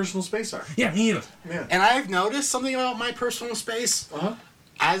people's personal space are. Yeah, me either. Yeah. And I've noticed something about my personal space. Uh-huh.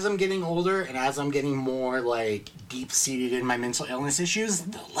 As I'm getting older and as I'm getting more, like, deep-seated in my mental illness issues,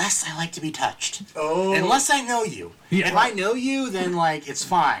 the less I like to be touched. Oh. Unless I know you. Yeah. If I know you, then, like, it's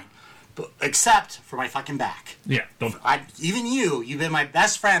fine. But except for my fucking back. Yeah, don't. Even you've been my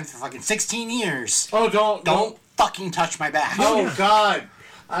best friend for fucking 16 years. Oh, don't fucking touch my back. Oh God,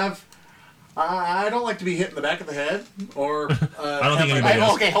 I don't like to be hit in the back of the head or. I don't think have my- anybody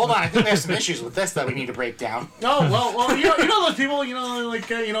does. Okay, hold on. I think we have some issues with this that we need to break down. No, well, you know those people, like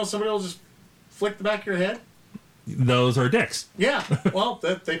somebody will just flick the back of your head. Those are dicks. Yeah, well,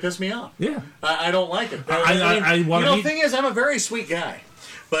 they piss me off. Yeah. I don't like it. I wanna the meet- thing is, I'm a very sweet guy,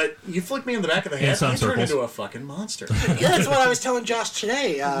 but you flick me in the back of the head, some I turn circles. into a fucking monster. Yeah, that's what I was telling Josh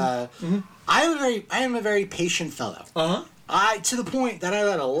today. I am a very patient fellow. To the point that I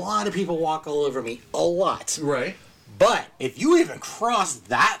let a lot of people walk all over me, a lot. Right. But if you even cross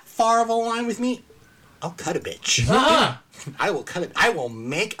that far of a line with me, I'll cut a bitch. I will cut it. I will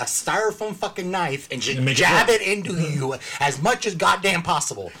make a styrofoam fucking knife and just make it jab work. it into you as much as goddamn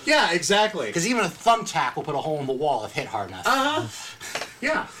possible. Yeah, exactly. Because even a thumbtack will put a hole in the wall if hit hard enough.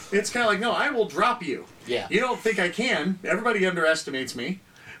 Yeah, it's kind of like, no, I will drop you. Yeah. You don't think I can. Everybody underestimates me.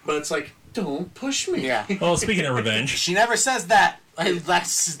 But it's like, don't push me. Yeah. Well, speaking of revenge, She never says that.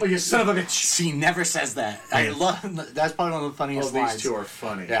 That's Oh, you son of a bitch. She never says that. I love. That's probably one of the Oh, funniest these lines. two are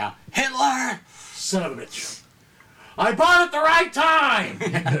funny. Yeah. Hitler. Son of a bitch. I bought it the right time!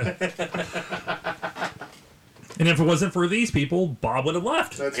 and if it wasn't for these people, Bob would have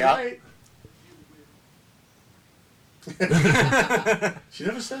left. That's Yeah. right. She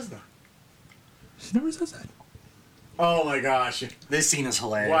never says that. She never says that. Oh my gosh. This scene is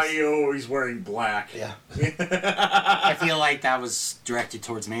hilarious. Why are you always wearing black? Yeah. I feel like that was directed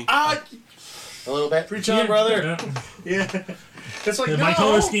towards me Ah, a little bit. preach on, brother. Yeah. Yeah. It's like, And no. my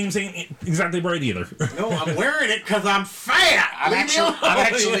color schemes ain't exactly bright either. No, I'm wearing it because I'm fat. I'm Leave me alone.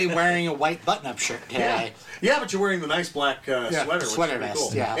 actually wearing a white button-up shirt today. Yeah, but you're wearing the nice black sweater. Which Sweater is pretty vest.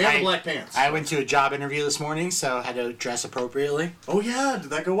 cool. Yeah. And the black pants. I went to a job interview this morning, so I had to dress appropriately. Oh, yeah.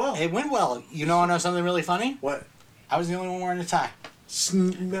 Did that go well? It went well. You know something really funny? What? I was the only one wearing a tie. Nice.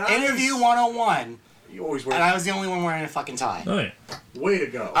 Interview 101, You always wear and I was the only one wearing a fucking tie. Oh, yeah. Way to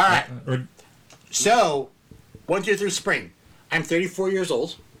go. All right. Or, So, 1 2 through spring. I'm 34 years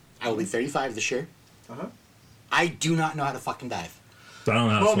old. I will be 35 this year. Uh-huh. I do not know how to fucking dive. I don't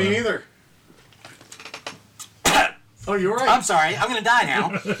know. how to Well, me swim. neither. Oh, you're right. I'm sorry. I'm gonna die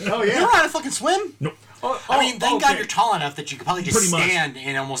now. Oh, You don't yeah. know how to fucking swim? Nope. Oh, I mean, thank God okay. you're tall enough that you could probably just Pretty much. stand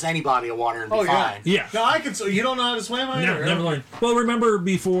in almost any body of water and be Oh, yeah. fine. Yeah. No, I can. So you don't know how to swim either? Never learned. Well, remember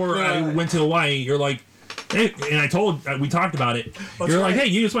before I Right. went to Hawaii, you're like, hey, and I told, we talked about it. That's You're like, right. hey,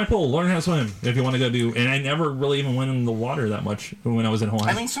 use my pool, learn how to swim if you want to go do. And I never really even went in the water that much when I was in Hawaii.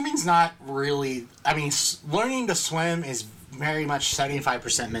 I mean, swimming's not really. I mean, learning to swim is very much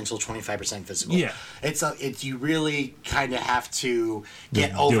 75% mental, 25% physical. Yeah. It's you really kind of have to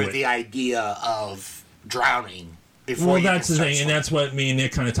get Do over it. the idea of drowning before Well, you that's can the start thing, and swimming. that's what me and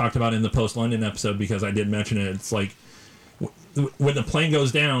Nick kind of talked about in the post-London episode, because I did mention it. It's like, when the plane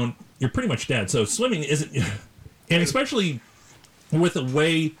goes down, you're pretty much dead. So swimming isn't... And especially with the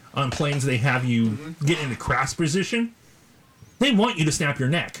way on planes they have you get into crash position, they want you to snap your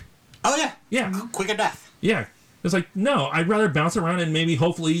neck. Oh yeah. Yeah. Quicker death. Yeah. It's like, no, I'd rather bounce around and maybe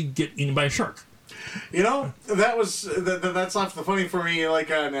hopefully get eaten by a shark. You know, that's not the funny for me. Like,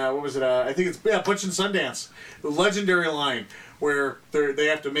 what was it? I think it's Butch and Sundance, the legendary line where they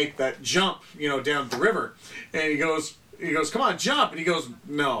have to make that jump, down the river, and he goes, come on, jump, and he goes,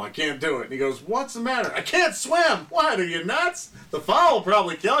 no, I can't do it. And he goes, what's the matter? I can't swim. What, are you nuts? The fall will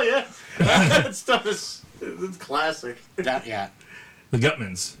probably kill you. That stuff it's classic. Yeah. The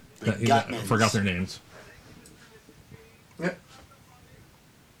Gutmans. I Gutmans. forgot their names. Yeah.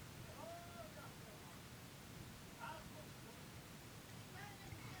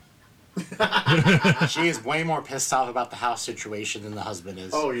 She is way more pissed off about the house situation than the husband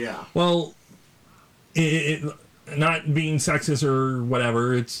is. Oh yeah. Well, not being sexist or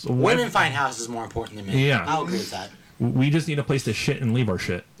whatever, it's... Women find houses more important than men. Yeah. I'll agree with that. We just need a place to shit and leave our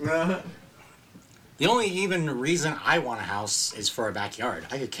shit. The only even reason I want a house is for a backyard.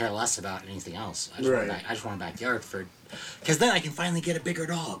 I could care less about anything else. I just want a backyard because then I can finally get a bigger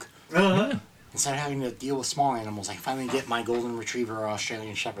dog. Instead of having to deal with small animals, I can finally get my golden retriever or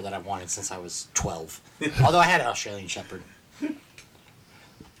Australian shepherd that I've wanted since I was 12. Although I had an Australian shepherd.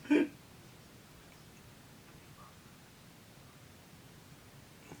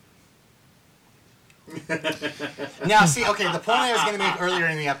 Now, see, okay, the point I was going to make earlier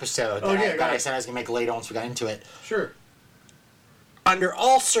in the episode that I said I was going to make later once we got into it. Sure. Under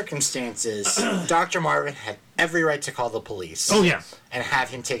all circumstances, Dr. Marvin had every right to call the police. Oh, yeah. And have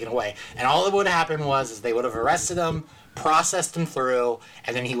him taken away. And all that would have happened was they would have arrested him, processed him through,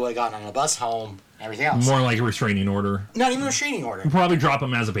 and then he would have gotten on a bus home and everything else. More like a restraining order. Not even a restraining order. Probably drop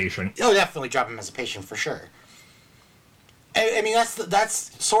him as a patient. Oh, definitely drop him as a patient for sure. I mean,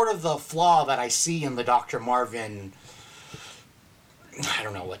 that's sort of the flaw that I see in the Dr. Marvin... I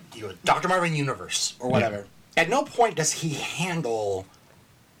don't know what... Dr. Marvin universe, or whatever. Yeah. At no point does he handle...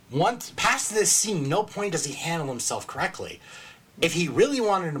 Past this scene, no point does he handle himself correctly. If he really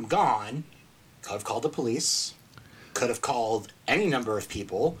wanted him gone, could have called the police, could have called any number of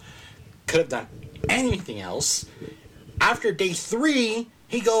people, could have done anything else. After day 3,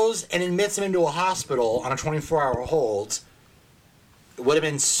 he goes and admits him into a hospital on a 24-hour hold. It would have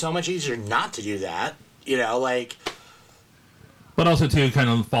been so much easier not to do that, But also, too, kind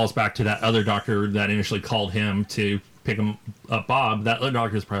of falls back to that other doctor that initially called him to pick him up, Bob. That other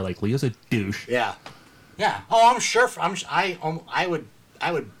doctor is probably like, Leo's a douche. Yeah. Yeah. Oh, I'm sure. I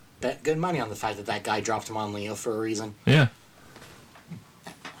would bet good money on the fact that guy dropped him on Leo for a reason. Yeah.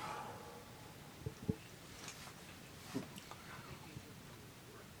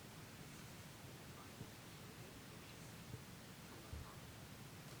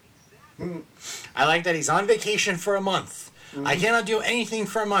 I like that he's on vacation for a month. I cannot do anything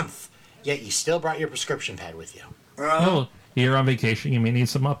for a month. Yet you still brought your prescription pad with you. Oh, you're on vacation. You may need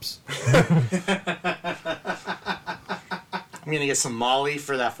some ups. I'm gonna get some Molly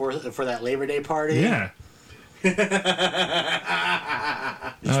for that Labor Day party. Yeah.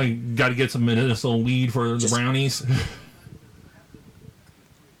 Got to get some medicinal weed for the brownies.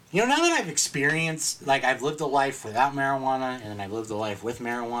 Now that I've experienced, I've lived a life without marijuana, and then I've lived a life with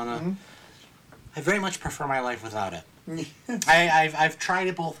marijuana, I very much prefer my life without it. I've tried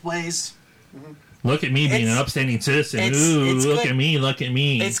it both ways. Look at me being an upstanding citizen. Ooh, look at me, look at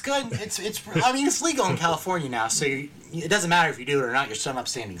me. It's good. It's legal in California now, so it doesn't matter if you do it or not. You're still an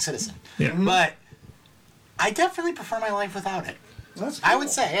upstanding citizen. Yeah. But I definitely prefer my life without it. That's cool. I would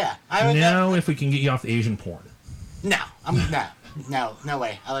say, yeah. Now, if we can get you off the Asian porn. No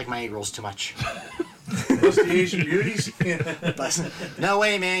way. I like my egg rolls too much. Those the Asian beauties. But, no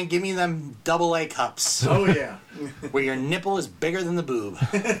way, man. Give me them AA cups. Oh yeah. Where your nipple is bigger than the boob.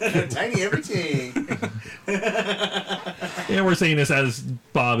 Tiny everything. Yeah, we're saying this as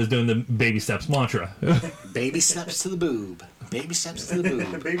Bob is doing the baby steps mantra. Baby steps to the boob. Baby steps to the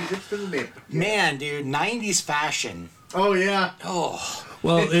boob. Baby tips to the nip. Man, dude, 90s fashion. Oh yeah. Oh.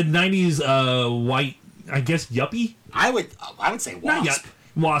 Well, in 90s, white, I guess, yuppie? I would say Not wasp.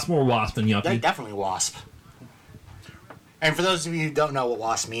 Wasp, more wasp than yuppie. Definitely wasp. And for those of you who don't know what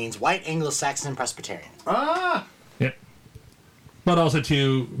wasp means, white Anglo-Saxon Presbyterian. Ah. Yep. But also,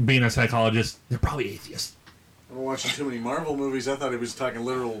 too, being a psychologist, they're probably atheists. I've been watching too many Marvel movies. I thought he was talking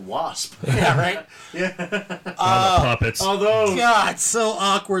literal wasp. Yeah, right? Yeah. The puppets. Although, God, so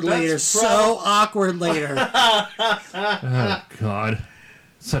awkward That's later. prob- So awkward later. Oh God,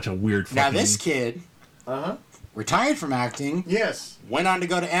 such a weird. Now, Fucking... this kid retired from acting, yes. went on to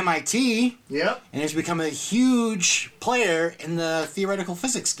go to MIT, Yep. and has become a huge player in the theoretical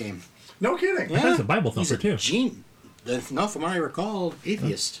physics game. No kidding. Yeah. That's a Bible He's thumper a too. no, from what I recall,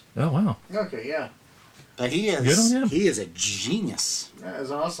 atheist. Oh wow. Okay, yeah. But he Good is on him. he is a genius. That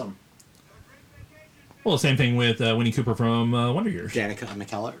is awesome. Well, same thing with Winnie Cooper from Wonder Years, Danica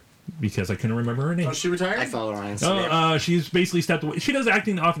McKellar. because I couldn't remember her name. Oh, she retired? I follow her on Instagram. She's basically stepped away. She does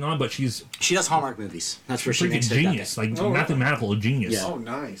acting off and on, but she's She does Hallmark movies. That's where she freaking makes her genius, bucket. like Oh, really? mathematical genius. Yeah. Oh,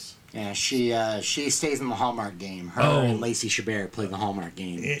 nice. Yeah, she stays in the Hallmark game. Her Oh. and Lacey Chabert play the Hallmark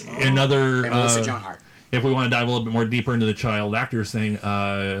game. Another. And Melissa Joan Hart. If we want to dive a little bit more deeper into the child actors thing,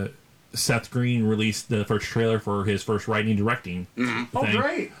 Seth Green released the first trailer for his first writing and directing Oh, thing,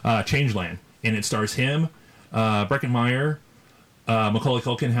 great. Changeland, and it stars him, Breckenmeyer, Macaulay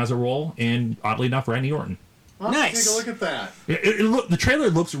Culkin has a role, and oddly enough, Randy Orton. I'll Nice. Take a look at that. The trailer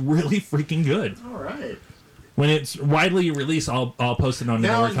looks really freaking good. All right. When it's widely released, I'll post it on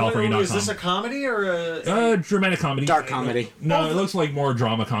Now, NorCalifornia.com. is this a comedy or a... Dramatic comedy? Dark comedy. No, it looks like more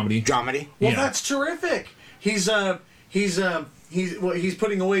drama comedy. Dramedy. Well, Yeah. that's terrific. He's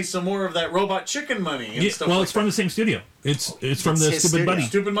putting away some more of that robot chicken money and Yeah, stuff. well, like it's from the same studio. It's from It's the his Stupid studio. Buddy.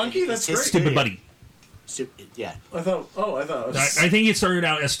 Stupid Monkey. That's It's his great. Stupid studio. Buddy. Yeah. I thought it was. I think it started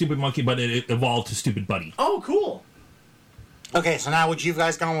out as Stupid Monkey, but it evolved to Stupid Buddy. Oh, cool. Okay, so now would you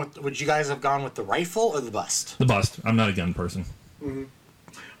guys have gone with the rifle or the bust? The bust. I'm not a gun person.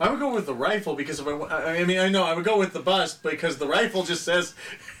 I would go with the rifle because if I would go with the bust because the rifle just says,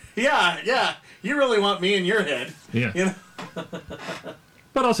 yeah, you really want me in your head. Yeah. You know?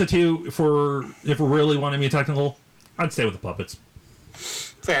 But also, too, if we're really wanting to be technical, I'd stay with the puppets.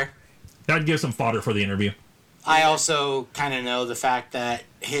 Fair. That'd give some fodder for the interview. I also kind of know the fact that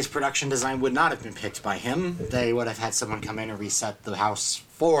his production design would not have been picked by him. They would have had someone come in and reset the house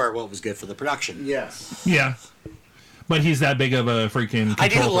for what was good for the production. Yes. Yeah. But he's that big of a freaking I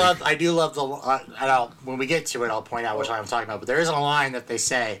do control freak. love the. When we get to it, I'll point out which line I'm talking about. But there isn't a line that they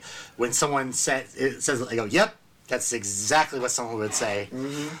say when someone says they go, "Yep, that's exactly what someone would say."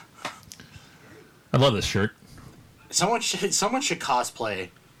 I love this shirt. Someone should cosplay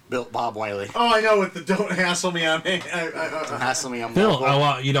Bob Wiley. Oh, I know. With the "Don't hassle me on me." Hassle me on Phil,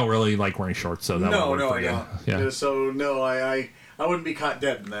 Bob. you don't really like wearing shorts, so that No, would work for I you. don't. Yeah. So no, I wouldn't be caught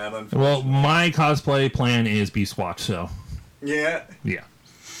dead in that. Unfortunately. Well, my cosplay plan is Beast Watch, so Yeah. yeah.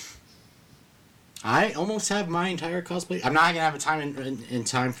 I almost have my entire cosplay. I'm not gonna have a time in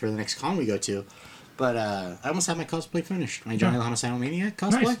time for the next con we go to, but I almost have my cosplay finished. My Johnny the Homicidal Maniac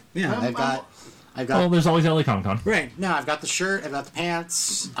cosplay. Nice. Yeah, I've got. Well, there's always LA Comic Con. Right. No, I've got the shirt, I've got the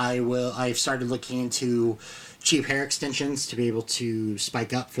pants. I've started looking into cheap hair extensions to be able to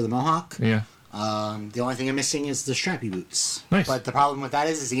spike up for the mohawk. Yeah. The only thing I'm missing is the strappy boots. Nice. But the problem with that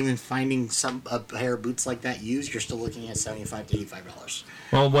is even finding a pair of boots like that used, you're still looking at $75 to $85.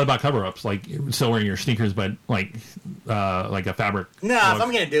 Well, what about cover-ups? Like, still wearing your sneakers, but like a fabric. No, look. if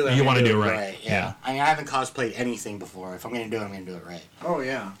I'm gonna do it, You want to do it right. Yeah. I mean, I haven't cosplayed anything before. If I'm gonna do it, I'm gonna do it right. Oh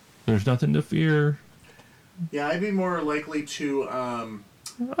yeah. There's nothing to fear. Yeah, I'd be more likely to I'm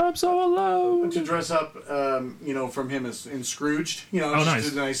so alone. to dress up, from him as in Scrooged. Oh, just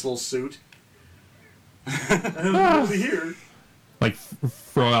nice. a nice little suit. Over here. Like,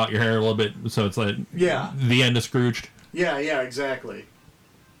 throw out your hair a little bit so it's like Yeah. the end of Scrooged. Yeah, exactly.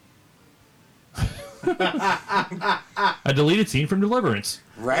 A deleted scene from Deliverance.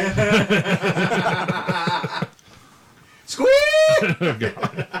 Right? Squeak! Oh,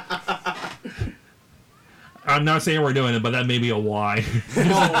 God. I'm not saying we're doing it, but that may be a why.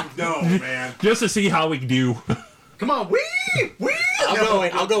 No, man. Just to see how we do. Come on, wee!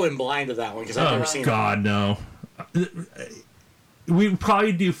 I'll go in blind with that one because I've never seen God, no. We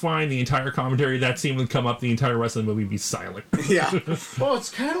probably do fine the entire commentary. That scene would come up, the entire rest of the movie would be silent. it. Yeah. Well, it's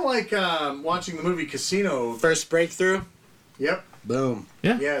kind of like watching the movie Casino. First breakthrough. Yep. Boom.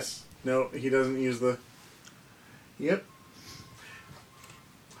 Yeah. Yes. No, he doesn't use the. Yep.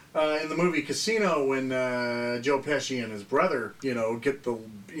 In the movie Casino, when Joe Pesci and his brother, get the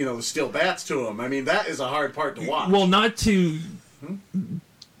steel bats to him. I mean, that is a hard part to watch. Well, not to.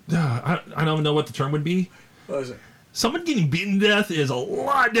 I don't know what the term would be. What is it? Someone getting beaten to death is a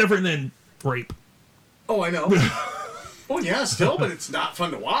lot different than rape. Oh, I know. Well, yeah, still, but it's not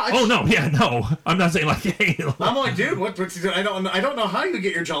fun to watch. Oh no, yeah, no. I'm not saying like, hey. I'm like, dude, what's I don't know how you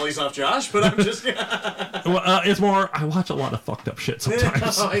get your jollies off, Josh, but I'm just. Well, it's more. I watch a lot of fucked up shit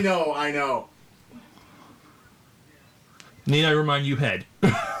sometimes. I know. Need I remind you, head?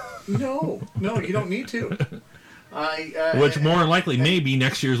 No, you don't need to. Which more than likely may be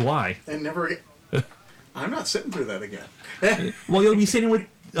next year's Y. And never. I'm not sitting through that again. Well, you'll be sitting with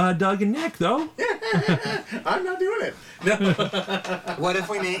Doug and Nick, though. I'm not doing it. No. What if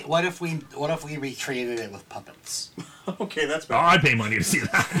we recreated it with puppets? Okay, that's Oh, better. I'd pay money to see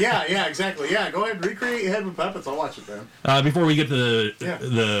that. Yeah, exactly. Yeah, go ahead, recreate your head with puppets. I'll watch it then. Before we get to Yeah.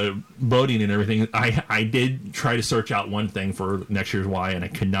 the voting and everything, I did try to search out one thing for next year's Y, and I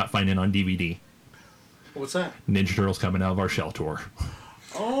could not find it on DVD. What's that? Ninja Turtles Coming Out of Our Shell tour.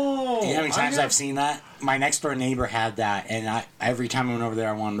 Oh, You know how many times I've seen that? My next door neighbor had that, and every time I went over there,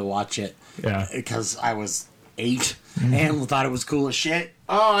 I wanted to watch it. Yeah. Because I was 8 and thought it was cool as shit.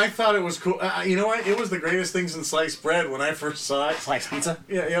 Oh, I thought it was cool. You know what? It was the greatest things in sliced bread when I first saw it. Sliced pizza?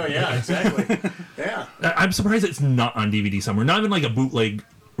 Yeah, exactly. Yeah. I'm surprised it's not on DVD somewhere. Not even like a bootleg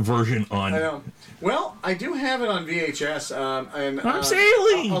version on. I know. Well, I do have it on VHS, and I'm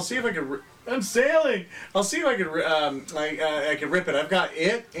sailing! I'll see if I can. I'm sailing. I'll see if I can. I can rip it. I've got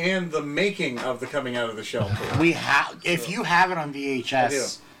it and the making of the Coming Out of the Shell tour. We have. If you have it on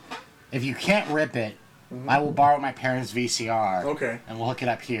VHS, if you can't rip it, I will borrow my parents' VCR. Okay. And we'll hook it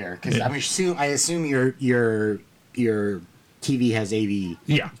up here because I assume your TV has AV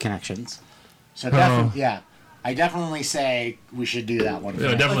connections. So definitely, I definitely say we should do that one. Yeah,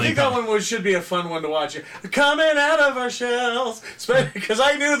 I definitely. think that one should be a fun one to watch. Coming out of our shells, because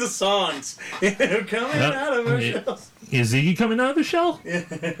I knew the songs. Coming out of our shells. Is Ziggy coming out of the shell?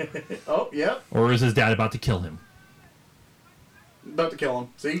 Oh, yep. Or is his dad about to kill him? About to kill him.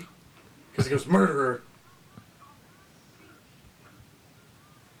 See? Because he goes, murderer.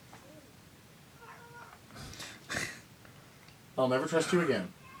 I'll never trust you again.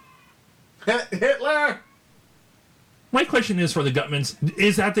 Hitler! My question is for the Gutmans: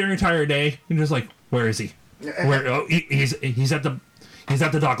 is that their entire day? You're just like, where is he? Where? Oh, he's at the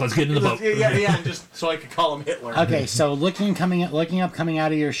dock. Let's get in the boat. Yeah, and just so I could call him Hitler. Okay, so looking up coming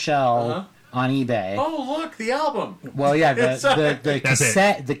out of your shell on eBay. Oh, look, the album. Well, yeah, the That's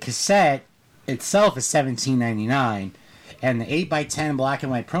the cassette itself is $17.99, and the 8x10 black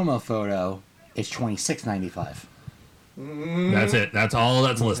and white promo photo is $26.95. That's it. That's all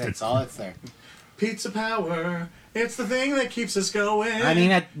that's listed. That's all that's there. Pizza power. It's the thing that keeps us going. I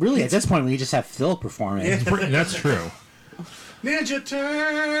mean, at this point, we just have Phil performing. That's true. Ninja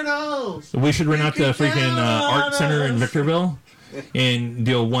Turtles. We should rent out the freaking art center in Victorville and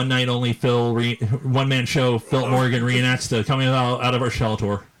do a one night only one man show. Phil Morgan reenacts the Coming Out of Our Shell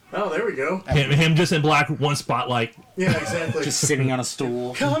tour. Oh, there we go. Him just in black, one spotlight. Yeah, exactly. Just sitting on a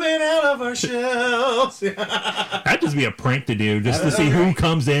stool. Coming out of our shells. That'd just be a prank to do, just to see who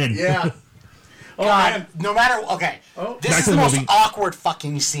comes in. Yeah. Oh, God, man. no matter. Okay, Oh. this Back is to the the most movie. awkward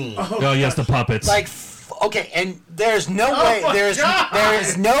fucking scene. Oh yes, the puppets. Like, okay, and there's no way, my there God.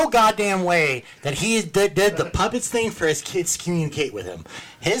 is no goddamn way that he did the puppets thing for his kids to communicate with him.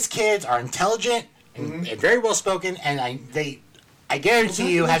 His kids are intelligent and very well spoken, and I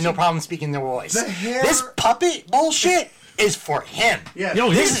guarantee you have no problem speaking their voice. The hair- This puppet bullshit is for him. Yeah. Yo,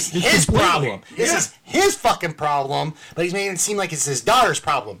 This is it's his completely- problem. This is his fucking problem, but he's making it seem like it's his daughter's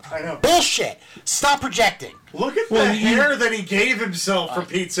problem. I know. Bullshit. Stop projecting. Look at Well, the you- hair that he gave himself, for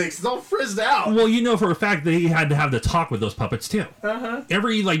Pete's sakes. It's all frizzed out. Well, you know for a fact that he had to have the talk with those puppets too.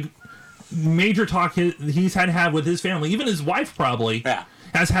 Every major talk he's had to have with his family, even his wife probably,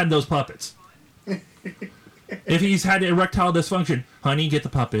 has had those puppets. If he's had erectile dysfunction, honey, get the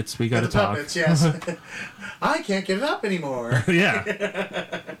puppets. We got to The talk. puppets, yes. I can't get it up anymore.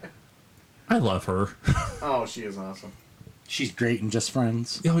 Yeah. I love her. Oh, she is awesome. She's great in Just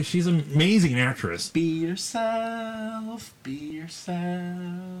Friends. Yo, she's an amazing actress. Be yourself, be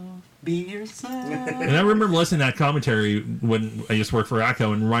yourself, be yourself. And I remember listening to that commentary when I used to work for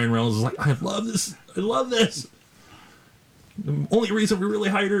ACO, and Ryan Reynolds was like, I love this. I love this. The only reason we really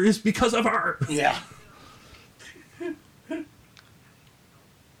hired her is because of her. Yeah.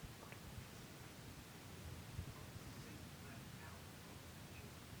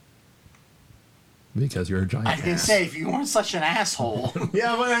 Because you're a giant I can ass. say, if you weren't such an asshole.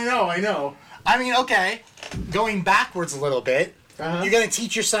 Yeah, but I know. I mean, okay, going backwards a little bit, you're going to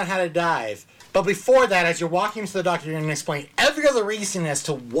teach your son how to dive. But before that, as you're walking him to the doctor, you're going to explain every other reason as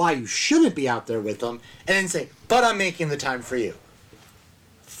to why you shouldn't be out there with them, and then say, but I'm making the time for you.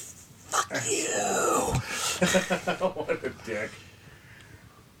 Fuck you. What a dick.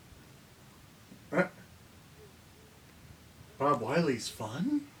 Bob Wiley's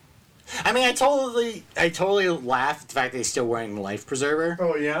fun? I mean, I totally laughed at the fact that he's still wearing the life preserver.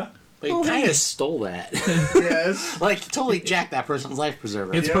 Oh, yeah? But he kind of stole that. Yes. Like, totally jacked that person's life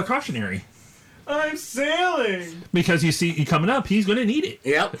preserver. It's Yeah. precautionary. I'm sailing. Because you see, you coming up, he's going to need it.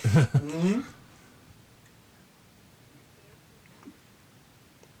 Yep.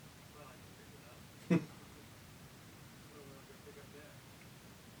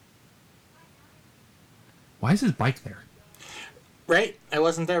 Why is his bike there? Right? I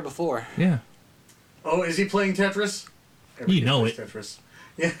wasn't there before. Yeah. Oh, is he playing Tetris? You know it. Tetris.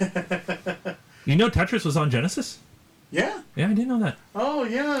 You know Tetris was on Genesis? Yeah. Yeah, I didn't know that. Oh,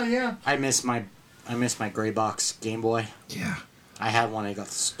 yeah. I miss my gray box Game Boy. Yeah. I had one. It got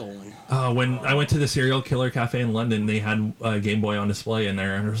stolen. When I went to the Serial Killer Cafe in London, they had a Game Boy on display in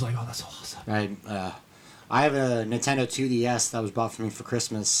there, and I was like, oh, that's awesome. I have a Nintendo 2DS that was bought for me for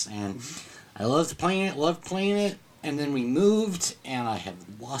Christmas, and I loved playing it, and then we moved, and I have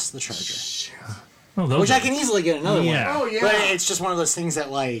lost the charger. Oh, those Which are- I can easily get another Yeah. one. Oh, yeah. But it's just one of those things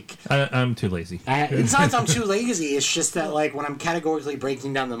that, like... I'm too lazy. It's not that I'm too lazy. It's just that, like, when I'm categorically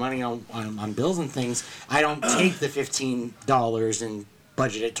breaking down the money on bills and things, I don't take the $15 and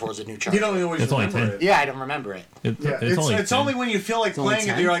budget it towards a new charger. You don't always It's only remember 10. it. Yeah, I don't remember it. Yeah, it's 10. only when you feel like only playing it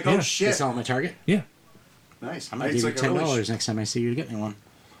 10? that you're like, oh Yeah. shit. It's on my Target. Yeah. Nice. I'm gonna It's give you like a really $10 next time I see you to get me one.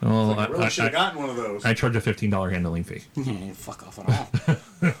 Well, I really should have gotten one of those. I charge a $15 handling fee, Yeah, fuck off on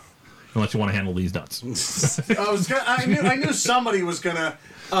all. unless you want to handle these nuts. I knew somebody was gonna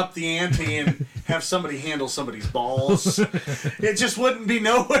up the ante and have somebody handle somebody's balls. It just wouldn't be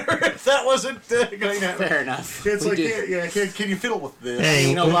nowhere if that wasn't going to happen. Fair enough. It's We like, do- can you fiddle with this? Hey,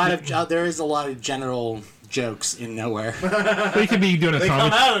 You know, there is a lot of general jokes in nowhere. we could be doing a They come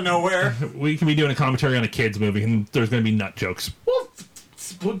commentary. out of nowhere. We could be doing a commentary on a kids movie, and there's going to be nut jokes.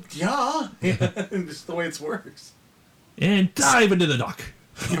 Well, yeah. Just the way it works. And dive into the dock.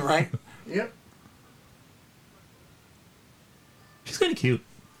 Right? Yep. She's kind of cute.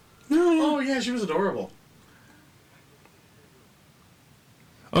 Oh, yeah, she was adorable.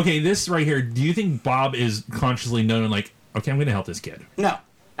 Okay, this right here. Do you think Bob is consciously knowing, like, okay, I'm going to help this kid? No,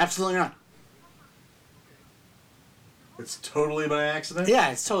 absolutely not. It's totally by accident?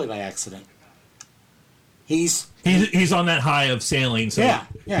 Yeah, it's totally by accident. He's He's on that high of sailing. So yeah.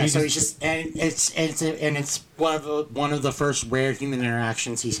 So he's just and it's one of the first rare human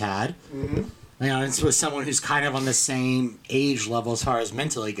interactions he's had. Mm-hmm. You know, it's with someone who's kind of on the same age level as far as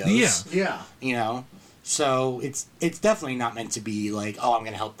mentally goes. Yeah. Yeah. You know, so it's definitely not meant to be like, oh, I'm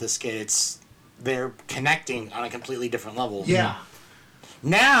going to help this kid. They're connecting on a completely different level. Yeah.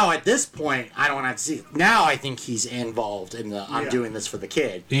 Now at this point, I don't have to see. Now I think he's involved in the I'm Yeah. doing this for the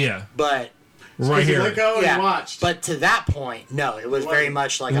kid. Yeah. But Right He here. let go and yeah, he watched. but to that point, no, it was very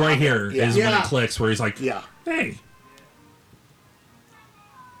much like Right here is Yeah. when Yeah. it clicks, where he's like, Yeah. hey.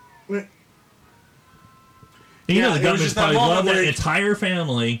 Yeah, And you know, the it was government's just that probably love moment their where he- entire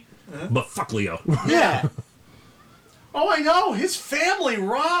family, but fuck Leo. Yeah. Oh, I know. His family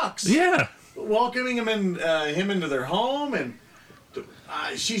rocks. Yeah. Welcoming him into their home, and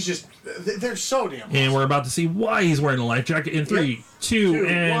she's just. They're so damn. And awesome. we're about to see why he's wearing a life jacket in 3, 2, Two,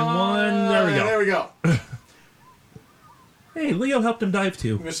 and 1. There we go. There we go. Hey, Leo helped him dive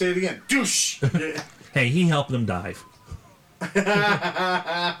too. I'm gonna say it again. Douche. Yeah. Hey, he helped them dive.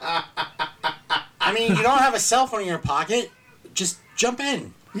 I mean, you don't have a cell phone in your pocket. Just jump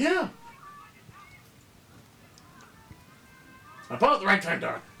in. Yeah. I bought it at the right time,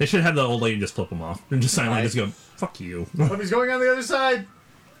 darling. They should have the old lady just flip him off and just silently Right. just go, fuck you. Hope he's going on the other side.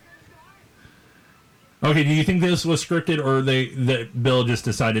 Okay, do you think this was scripted or that Bill just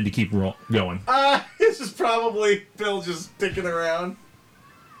decided to keep going? This is probably Bill just sticking around.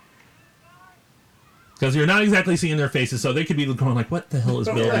 Because you're not exactly seeing their faces, so they could be going like, what the hell is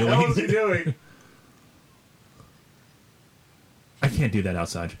What Bill the hell is he doing? doing? I can't do that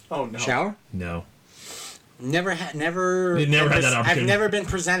outside. Oh no. Shower? No. Never You never had that I've opportunity. never been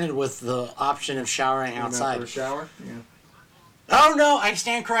presented with the option of showering Going out outside. for a shower? Yeah. Oh no, I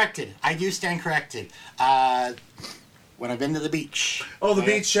stand corrected. I do stand corrected. When I've been to the beach. Oh, the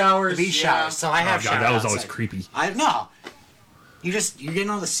beach showers. The beach yeah. showers. So I Oh, have God, showered that was always outside. creepy. No. You're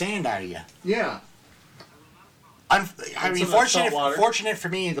getting all the sand out of you. Yeah. I some mean, of that salt water. fortunate for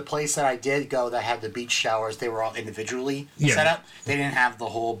me, the place that I did go that had the beach showers, they were all individually Yeah. set up. They didn't have the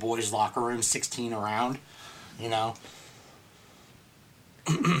whole boys' locker room, 16 around, you know.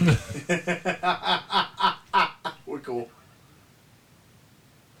 We're cool.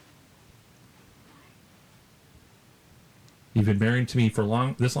 You've been married to me for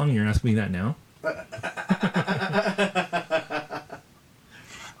this long, and you're asking me that now?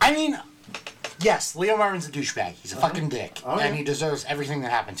 I mean, yes, Leo Marvin's a douchebag. He's a fucking dick. Oh, and yeah. he deserves everything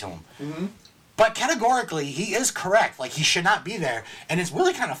that happened to him. Mm-hmm. But categorically, he is correct. Like, he should not be there. And it's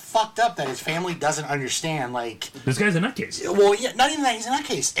really kind of fucked up that his family doesn't understand. Like, This guy's a nutcase. well, yeah, not even that he's in that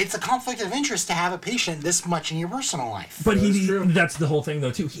case. It's a conflict of interest to have a patient this much in your personal life. But That's true. that's the whole thing,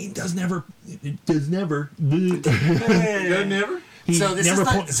 though, too. He does never. He Never? He So this never is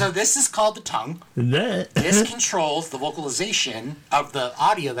point- so this is called the tongue. that. This controls the vocalization of the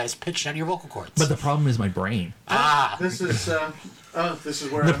audio that is pitched out of your vocal cords. But the problem is my brain. This is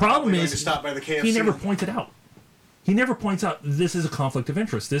where The I'm problem probably going is to stop by the KFC. he never pointed out. He never points out this is a conflict of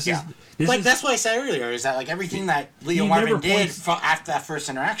interest. This yeah, is. but that's what I said earlier. Is that like everything that Leo He Marvin never did points- after that first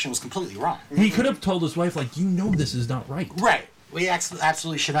interaction was completely wrong. He could have told his wife, like, this is not right. Right. We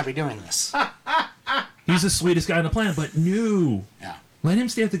absolutely should not be doing this. He's the sweetest guy on the planet, but no. Yeah. Let him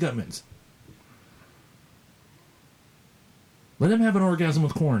stay at the Gutmans. Let him have an orgasm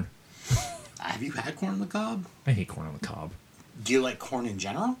with corn. Have you had corn on the cob? I hate corn on the cob. Do you like corn in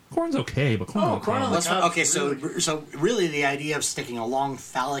general? Corn's okay, but corn on the corn on cob. the cob. Okay, so really the idea of sticking a long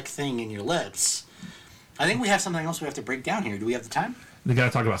phallic thing in your lips. I think we have something else we have to break down here. Do we have the time? We got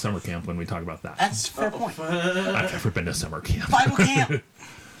to talk about summer camp when we talk about that. That's a fair point. I've never been to summer camp. Bible camp.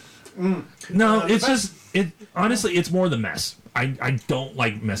 No, it's just honestly, it's more the mess. I don't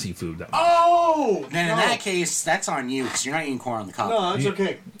like messy food that much. Oh! Then in that case, that's on you because you're not eating corn on the cob. No, that's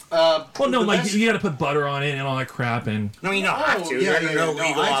okay. Well, no, the like best- you got to put butter on it and all that crap, and No, you don't have to. You're under no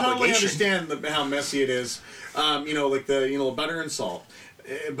legal I totally obligation. understand how messy it is. Like the butter and salt,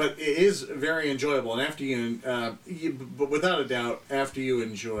 but it is very enjoyable. And after but without a doubt, after you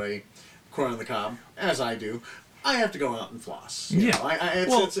enjoy corn on the cob, as I do, I have to go out and floss. You yeah. know,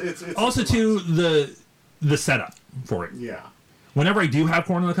 it's also it's a too must. the setup for it. Yeah. Whenever I do have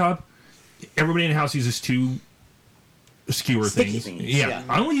corn on the cob, everybody in the house uses two skewer Sticky things. things, Yeah. yeah.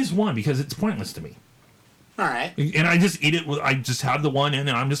 I only use one because it's pointless to me, All right. and I just eat it. I just have the one in,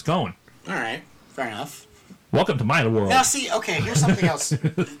 and I'm just going. All right. Fair enough. Welcome to my world. Now, see, okay, here's something else.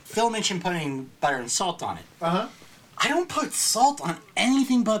 Phil mentioned putting butter and salt on it. Uh-huh. I don't put salt on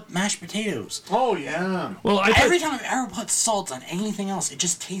anything but mashed potatoes. Oh, yeah. Well, Every time I've ever put salt on anything else, it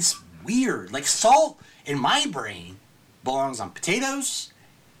just tastes weird. Like, salt, in my brain, belongs on potatoes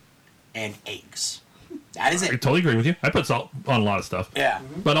and eggs. That is I it. totally agree with you. I put salt on a lot of stuff. Yeah.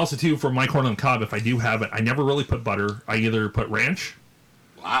 But also, too, for my corn on the cob, if I do have it, I never really put butter. I either put ranch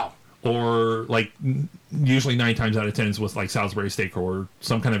Wow. or, like, usually 9 times out of 10 is with, like, Salisbury steak or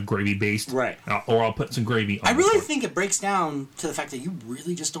some kind of gravy based. Right. Or I'll put some gravy on I the really corn. think it breaks down to the fact that you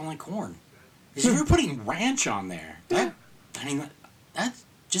really just don't like corn. Because if you're putting ranch on there, that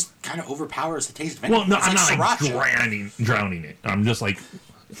just kind of overpowers the taste of anything. Well, no, It's I'm like not sriracha. drowning it. I'm just, like,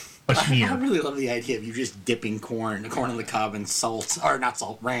 a I smear. really love the idea of you just dipping corn on the cob in salt, or not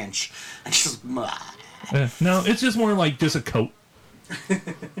salt, ranch. And just No, it's just more like just a coat.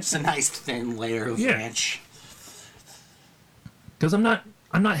 a nice thin layer of Yeah. ranch. Because I'm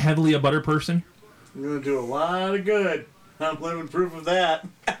not heavily a butter person. I'm going to do a lot of good. I'm living proof of that.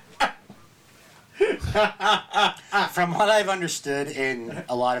 From what I've understood in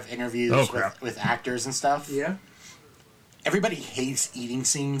a lot of interviews Oh, crap. with actors and stuff, Yeah? everybody hates eating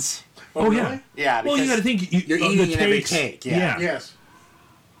scenes. Oh, really? yeah. Yeah, because Well, you got to think you're the eating in every takes- take. Yeah. Yes.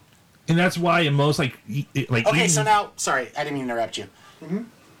 And that's why in most like Okay, eating, so now, sorry, I didn't mean to interrupt you.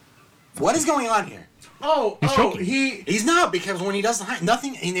 What is going on here? Oh, choking. He's not, because when he does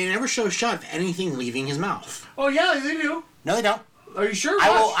nothing, and they never show a shot of anything leaving his mouth. Oh, yeah, they do. No, they don't. Are you sure? I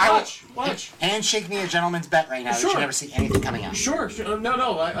will. Watch. Handshake me a gentleman's bet right now. Sure. You should never see anything coming out. Sure.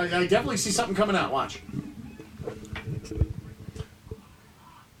 No. I definitely see something coming out. Watch.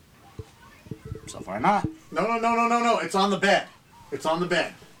 So far, not. No. It's on the bed. It's on the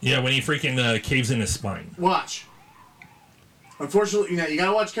bed. yeah, when he freaking caves in his spine. Watch. Unfortunately, you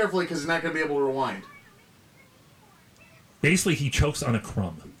gotta watch carefully because he's not gonna be able to rewind. Basically, he chokes on a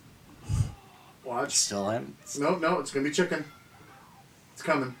crumb. Watch. Still him. No, it's gonna be chicken. It's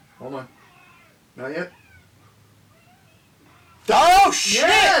coming. Hold on. Not yet. Oh shit!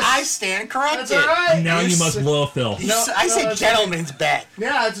 Yes! I stand corrected. That's all right. Now you s- must blow Phil. I said that's gentleman's bet,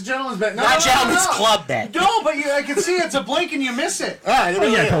 Yeah, it's a gentleman's bet. No, not no, gentleman's no. club bet. No, but I can see it's a blink and you miss it. It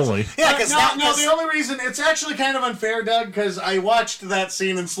really yeah, is. totally. Yeah, because no, the only reason it's actually kind of unfair, Doug, because I watched that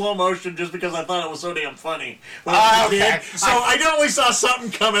scene in slow motion just because I thought it was so damn funny. when I was a okay. kid. So I definitely saw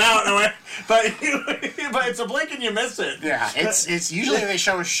something coming out, and I went, but it's a blink and you miss it. Yeah, it's usually they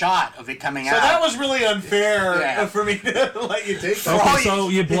show a shot of it coming So out. that was really unfair Yeah. for me to let you take that. Okay, so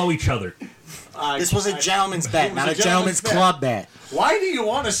you blow each other. This was a gentleman's it bet, was not a a gentleman's gentleman's bet. club bet. Why do you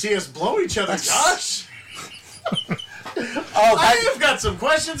want to see us blow each other, Josh? Oh, I've got some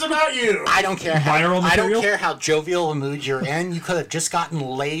questions about you. I don't care Viral I don't material? care how jovial a mood you're in. You could have just gotten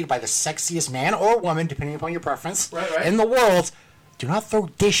laid by the sexiest man or woman, depending upon your preference, Right. in the world. Do not throw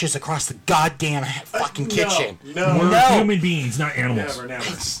dishes across the goddamn fucking kitchen. No. We're human beings, not animals. Never.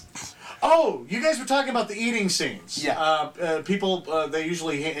 Oh, you guys were talking about the eating scenes. Yeah. People, they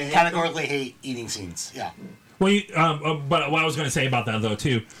usually Categorically hate eating scenes. Yeah. Well, but what I was going to say about that though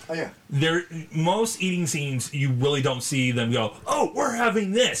too, Oh yeah. most eating scenes you really don't see them go, oh, we're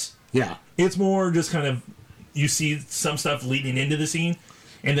having this. Yeah. It's more just kind of you see some stuff leading into the scene,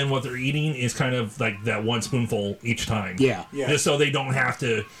 and then what they're eating is kind of like that one spoonful each time. Yeah. Just so they don't have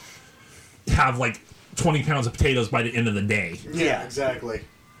to have like 20 pounds of potatoes by the end of the day. Yeah, exactly.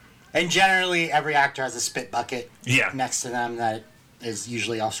 And generally, every actor has a spit bucket Yeah. next to them that is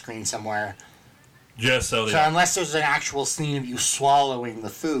usually off screen somewhere. Just so they So unless there's an actual scene of you swallowing the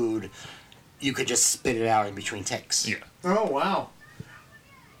food, you could just spit it out in between takes. Yeah. Oh wow.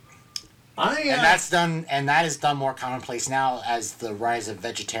 And that is done more commonplace now as the rise of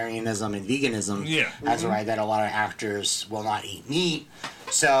vegetarianism and veganism has arrived, that a lot of actors will not eat meat,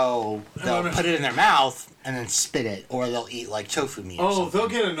 so they'll put it in their mouth and then spit it, or they'll eat like tofu meat. Oh, they'll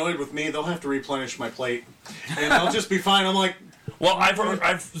get annoyed with me. They'll have to replenish my plate, and I'll just be fine. I'm like, Well, I've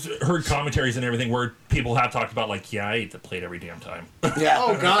heard commentaries and everything where people have talked about like, yeah, I eat the plate every damn time. Yeah.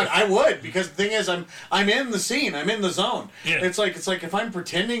 oh god, I would, because the thing is, I'm in the scene, I'm in the zone. Yeah. It's like if I'm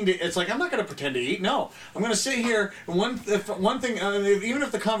pretending to, it's like I'm not going to pretend to eat. No, I'm going to sit here and one thing, even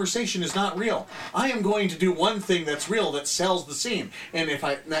if the conversation is not real, I am going to do one thing that's real that sells the scene, and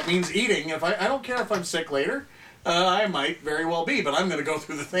that means eating. If I don't care if I'm sick later. I might very well be, but I'm going to go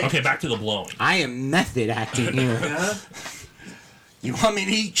through the thing. Okay, back to the blowing. I am method acting here. You want me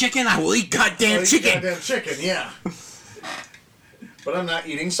to eat chicken? I will eat goddamn chicken. Goddamn chicken, yeah. But I'm not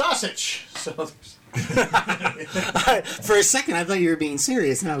eating sausage. So For a second, I thought you were being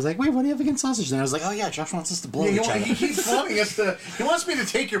serious, and I was like, "Wait, what do you have against sausage?" And I was like, "Oh yeah, Josh wants us to blow each other." he keeps wanting us to. He wants me to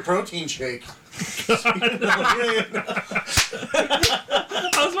take your protein shake.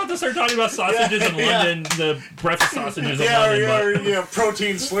 I was about to start talking about sausages in London, the breakfast sausages in London. Yeah,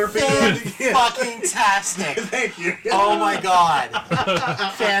 protein slurping. Fucking tastic. Thank you. Oh my god.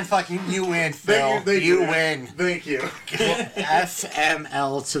 Fan fucking, you win, Phil. Thank You man. win. Thank you.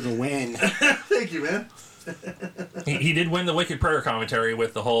 FML to the win. Thank you, man. He did win the Wicked Prayer commentary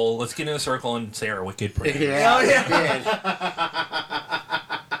with the whole, let's get in a circle and say our Wicked Prayer. Yeah,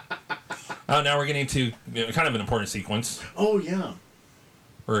 Now we're getting to kind of an important sequence Oh yeah.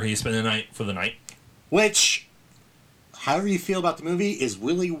 where he spent the night for the night. Which, however you feel about the movie, is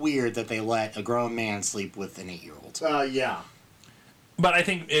really weird that they let a grown man sleep with an 8-year-old. Yeah. But I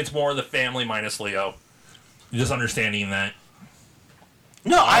think it's more the family minus Leo. Just understanding that.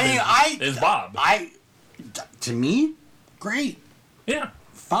 No, Is Bob. To me, great. Yeah.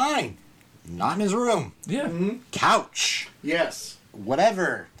 Fine. Not in his room. Yeah. Couch. Yes.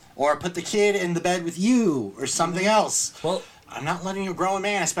 Whatever. Or put the kid in the bed with you, or something else. Well, I'm not letting a grown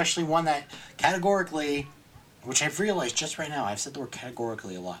man, especially one that categorically, which I've realized just right now, I've said the word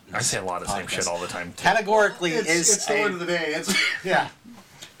categorically a lot. in I this say a lot of the same podcast. shit all the time. Too. Categorically It's the word of the day. It's yeah.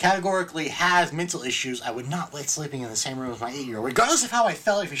 Categorically has mental issues. I would not let sleeping in the same room with my 8-year-old, regardless of how I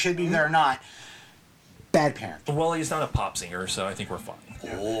felt, if he should be there or not. Bad parent. Well, he's not a pop singer, so I think we're fine.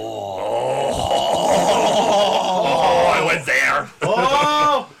 Oh, I went there.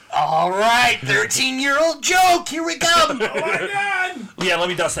 oh. All right, 13-year-old joke. Here we come. Oh my god. Yeah, let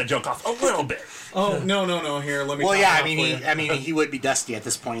me dust that joke off a little bit. Oh no. Here, let me. Well, top yeah. it off for you. He would be dusty at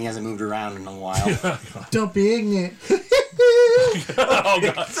this point. He hasn't moved around in a while. Don't be ignorant. Oh,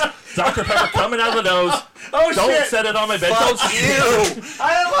 God. Dr. Pepper coming out of the nose. Oh Don't shit. set it on my bed. Don't You.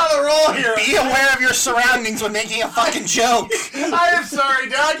 I am on the roll here. Be aware of your surroundings when making a fucking joke. I am sorry,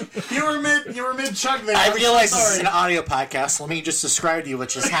 Doug. You were mid chunk there. I realize this is Sorry. an audio podcast. Let me just describe to you what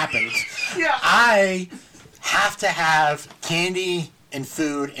just happened. Yeah. I have to have candy and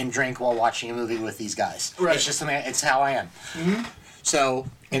food and drink while watching a movie with these guys. Right. It's just something. It's how I am. Mm-hmm. So,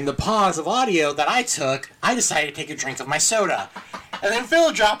 in the pause of audio that I took, I decided to take a drink of my soda. And then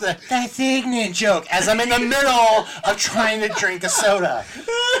Phil dropped the "that's ignorant" joke as I'm in the middle of trying to drink a soda.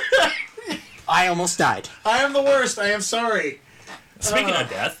 I almost died. I am the worst. I am sorry. Speaking of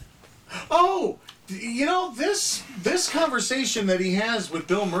death, Oh, you know this conversation that he has with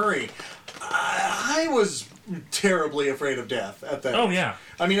Bill Murray. I was terribly afraid of death at that. oh, yeah.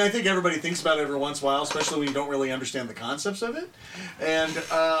 I mean, I think everybody thinks about it every once in a while, especially when you don't really understand the concepts of it.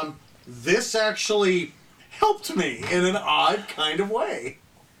 And this actually helped me in an odd kind of way.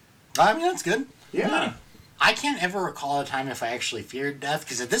 I mean, that's good. Yeah. I can't ever recall a time if I actually feared death,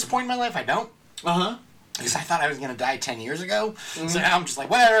 because at this point in my life, I don't. Uh huh. because I thought I was going to die 10 years ago. So now I'm just like,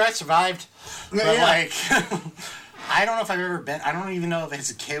 whatever, I survived. But like, I don't know if I've ever been, I don't even know if as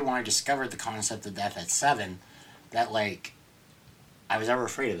a kid when I discovered the concept of death at 7, that like, I was ever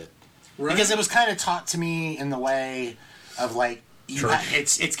afraid of it. Right. Because it was kind of taught to me in the way of like,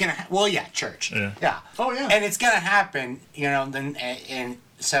 it's gonna church. Yeah. Oh yeah. And it's gonna happen, you know. Then and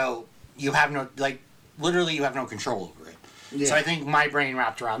so you have no literally you have no control over it. Yeah. So I think my brain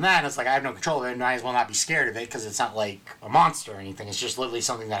wrapped around that. And it's like I have no control of it. And I might as well not be scared of it because it's not like a monster or anything. It's just literally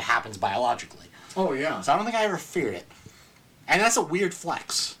something that happens biologically. Oh yeah. So I don't think I ever feared it. And that's a weird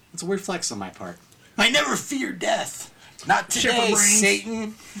flex. It's a weird flex on my part. I never feared death. Not today,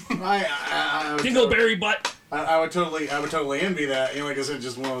 Satan. Dingleberry butt. I would totally envy that. You know, like I said,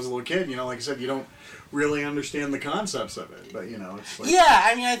 just when I was a little kid, you know, like I said, you don't really understand the concepts of it, but you know, it's like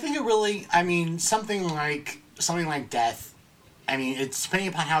I mean, I think it really. I mean, something like death. I mean, it's depending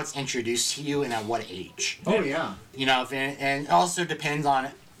upon how it's introduced to you and at what age. Oh yeah. You know, and it also depends on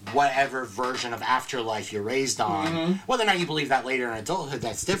whatever version of afterlife you're raised on. Whether or not you believe that later in adulthood,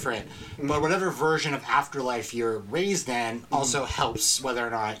 that's different. But whatever version of afterlife you're raised in also helps whether or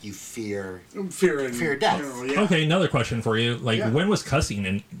not you fear death. Okay, another question for you. Like, when was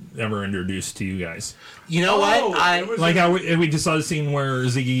cussing ever introduced to you guys? You know what? We just saw the scene where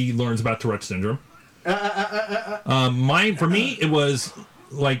Ziggy learns about Tourette syndrome. For me, it was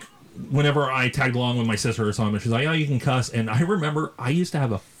like whenever I tagged along with my sister or something, she's like, "Oh, you can cuss," and I remember I used to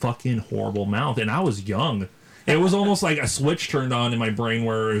have a fucking horrible mouth, and I was young. It was almost like a switch turned on in my brain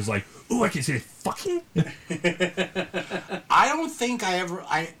where it was like, "Ooh, I can say fucking." I don't think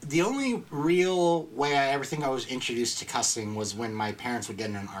the only real way I ever think I was introduced to cussing was when my parents would get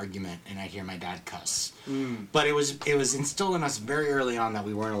in an argument and I'd hear my dad cuss. But it was instilled in us very early on that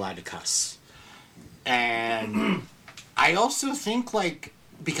we weren't allowed to cuss. And I also think, like,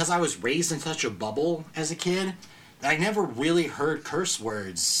 because I was raised in such a bubble as a kid, that I never really heard curse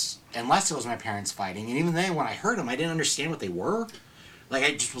words unless it was my parents fighting. And even then, when I heard them, I didn't understand what they were. Like,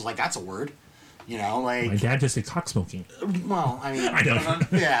 I just was like, that's a word. You know, like... My dad just said cock smoking. Well, I mean... I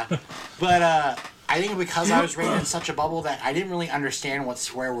don't. Yeah. But, I think because I was raised in such a bubble that I didn't really understand what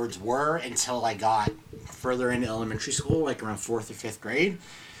swear words were until I got further into elementary school, like around 4th or 5th grade.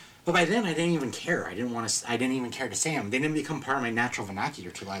 But by then, I didn't even care. I didn't even care to say them. They didn't become part of my natural vernacular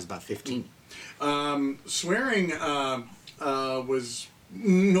till I was about 15. Swearing was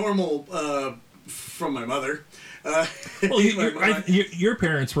normal from my mother. Well, your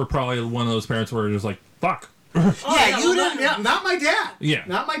parents were probably one of those parents where it was like, fuck. You didn't. Yeah, not my dad. Yeah.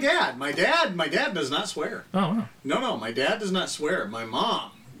 Not my dad. My dad does not swear. Oh, wow. No, my dad does not swear. My mom,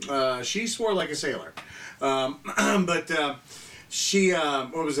 she swore like a sailor. She,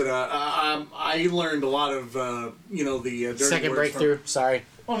 what was it? I learned a lot of, the dirty second words breakthrough. Sorry.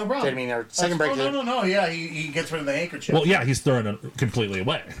 Oh, no problem. Didn't mean there. Second breakthrough. Oh, no. Yeah, he gets rid of the handkerchief. Well, yeah, he's throwing it completely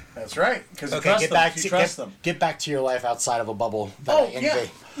away. That's right. Because trust them. Get back to your life outside of a bubble. Yeah.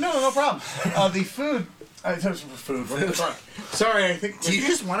 No problem. The food. Food. Sorry, I think. Do you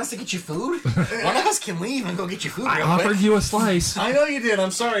just want us to get you food? One of us can leave and go get you food. I offered you a slice. I know you did. I'm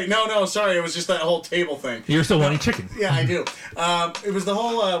sorry. No, sorry. It was just that whole table thing. You're still wanting chicken. Yeah, I do. It was the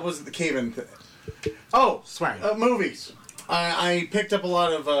whole. Was it the cave-in thing? Oh, swearing. Movies. I picked up a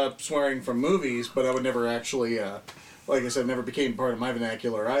lot of swearing from movies, but I would never actually, like I said, never became part of my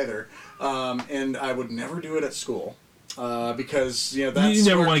vernacular either. And I would never do it at school. Because that's you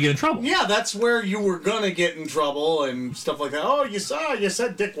never want to get in trouble. Yeah, that's where you were gonna get in trouble and stuff like that. Oh, you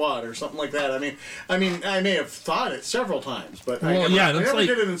said dickwad or something like that. I mean, I may have thought it several times, but I never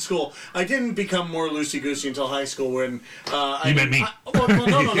did it in school. I didn't become more loosey goosey until high school when you met me.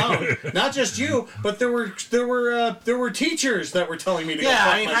 No, not just you, but there were teachers that were telling me to go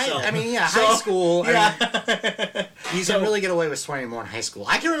fuck myself. High school. Yeah. You can really get away with swearing more in high school.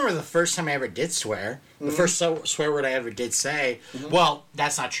 I can remember the first time I ever did swear. The first swear word I ever did say. Well,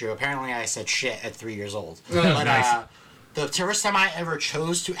 that's not true. Apparently, I said shit at 3 years old. But nice. The first time I ever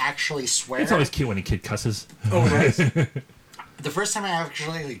chose to actually swear. It's always cute when a kid cusses. Oh, nice. The first time I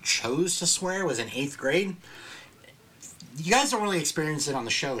actually chose to swear was in 8th grade. You guys don't really experience it on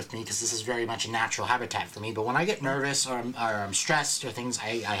the show with me because this is very much a natural habitat for me. But when I get nervous or I'm stressed or things,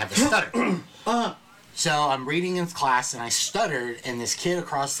 I have a stutter. So I'm reading in class and I stuttered, and this kid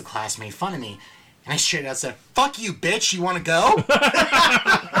across the class made fun of me. And I straight out said, "Fuck you, bitch, you want to go?"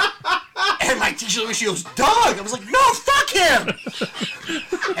 And my teacher, she goes, "Doug!" I was like, "No, fuck him!"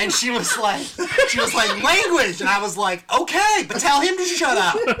 And she was like, language. And I was like, "Okay, but tell him to shut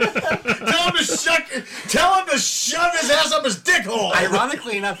up." Tell him to shove his ass up his dick. dickhole.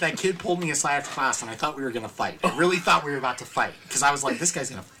 Ironically enough, that kid pulled me aside after class, and I thought we were gonna fight. I really thought we were about to fight because I was like, "This guy's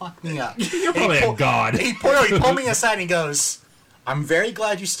gonna fuck me up." You're probably a god. He pulled me aside and he goes, "I'm very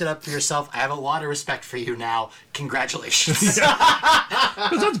glad you stood up for yourself. I have a lot of respect for you now. Congratulations."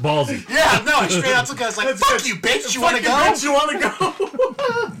 Because that's ballsy. Yeah, no, I straight up looked at us like, "Fuck you, bitch. You want to go?" Bitch, you want to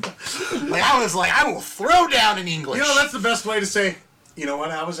go? Like, I was like, "I will throw down in English." You know, that's the best way to say, you know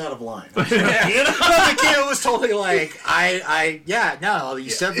what, I was out of line. Yeah. You know, the kid was totally like, no, you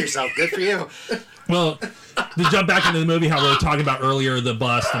stood up for yourself. Good for you. Well, to jump back into the movie, how we were talking about earlier, the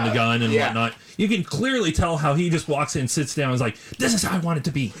bust and the gun and whatnot, you can clearly tell how he just walks in, sits down, and is like, "This is how I want it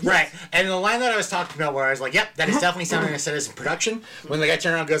to be." Right. And the line that I was talking about where I was like, "Yep, that is definitely something I said is in production." When the guy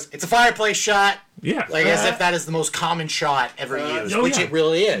turned around and goes, "It's a fireplace shot." Yeah. Like, as if that is the most common shot ever used, oh, which yeah. it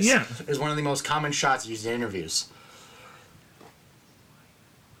really is. Yeah. It was one of the most common shots used in interviews.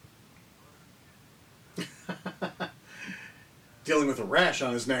 Dealing with a rash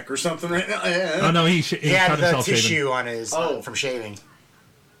on his neck or something right now. Oh, no, he He had cut the himself tissue shaving. on his from shaving.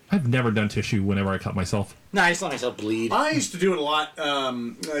 I've never done tissue whenever I cut myself. No, I just let myself bleed. I used to do it a lot,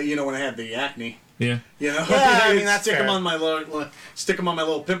 you know, when I had the acne. Yeah. You know, Yeah, I mean, that's stick fair. them on my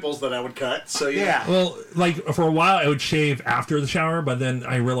little pimples that I would cut. So Yeah. Well, like, for a while, I would shave after the shower, but then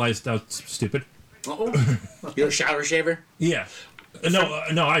I realized that was stupid. Uh-oh. You're a shower shaver? Yeah.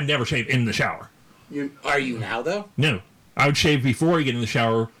 No, I'd never shave in the shower. Are you now, though? No. I would shave before you get in the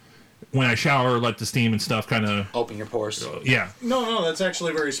shower. When I shower, let the steam and stuff kind of... Open your pores. Yeah. No, that's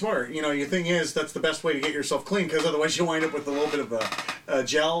actually very smart. You know, your thing is that's the best way to get yourself clean because otherwise you wind up with a little bit of a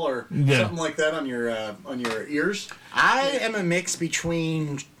gel or something like that on your ears. I am a mix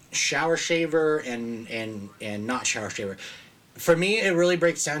between shower shaver and not shower shaver. For me, it really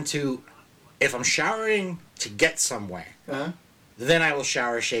breaks down to if I'm showering to get somewhere, then I will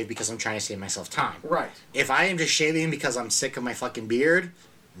shower shave because I'm trying to save myself time. Right. If I am just shaving because I'm sick of my fucking beard,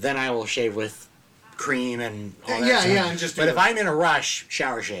 then I will shave with cream and all that stuff. Yeah, and just do But if it. I'm in a rush,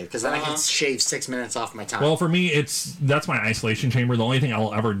 shower shave because then I can shave 6 minutes off my time. Well, for me, that's my isolation chamber. The only thing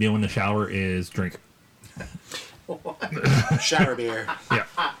I'll ever do in the shower is drink. Shower beer. Yeah.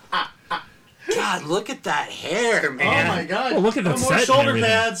 God, look at that hair, Oh man. my God! Well, look at that More set and shoulder everything.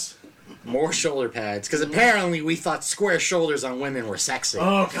 pads. More shoulder pads. Because apparently we thought square shoulders on women were sexy.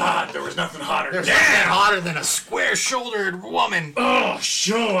 Oh God, there was nothing hotter. There's nothing hotter than a square-shouldered woman. Oh,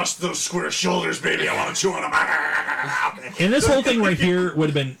 show us those square shoulders, baby. I want to chew on them. And this whole thing right here would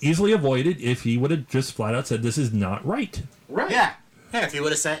have been easily avoided if he would have just flat out said, "This is not right. Right. Yeah. Yeah, if he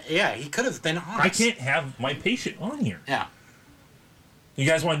would have said, he could have been honest. I can't have my patient on here." Yeah. You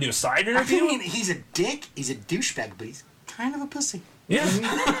guys want to do a side I interview? mean, he's a dick, he's a douchebag, but he's kind of a pussy. Yeah.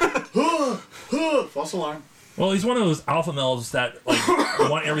 False alarm. Well, he's one of those alpha males that like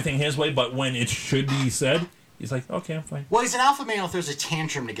want everything his way, but when it should be said, he's like, "Okay, I'm fine." Well, he's an alpha male who throws a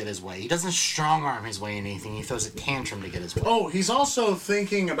tantrum to get his way. He doesn't strong-arm his way in anything. He throws a tantrum to get his way. Oh, he's also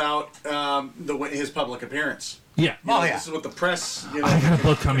thinking about his public appearance. Yeah. You know, yeah. This is what the press. You know, I got a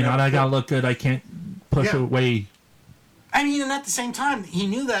book coming out. I gotta look good. I can't push Yeah. away. I mean, and at the same time, he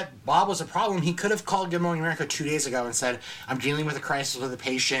knew that Bob was a problem. He could have called Good Morning America 2 days ago and said, "I'm dealing with a crisis with a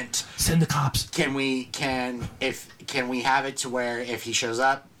patient. Send the cops. Can we have it to where if he shows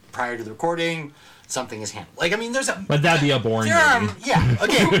up prior to the recording, something is handled?" Like, I mean, there's a But that'd be a boring there are, movie. yeah,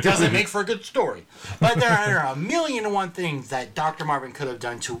 again, it doesn't make for a good story. But there are a million and one things that Dr. Marvin could have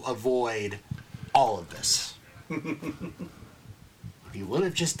done to avoid all of this. If he would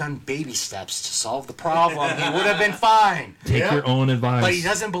have just done baby steps to solve the problem, he would have been fine. Take Yeah. your own advice. But he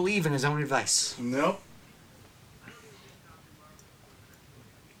doesn't believe in his own advice. Nope.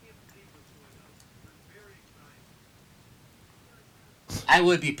 I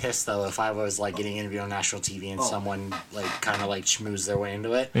would be pissed though if I was like getting interviewed on national TV and someone like kind of like schmoozed their way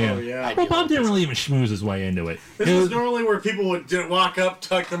into it. Yeah. Oh, yeah. I'd be Well, a Bob little didn't pissed. really even schmooze his way into it. This It is was- normally where people would walk up,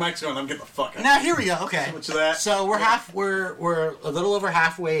 tuck their mics on, I'm get the fuck out. Now here we go. Okay, So much of that. so we're a little over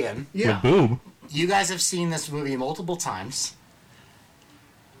halfway in. Yeah. with boob. You guys have seen this movie multiple times.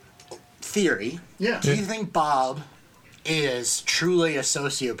 Theory. Yeah. Do you think Bob is truly a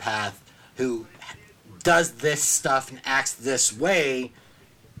sociopath who does this stuff and acts this way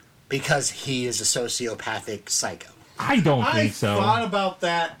because he is a sociopathic psycho? I don't I think so. thought about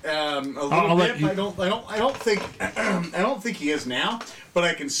that a little I'll let bit. you- I don't think I don't think he is now, but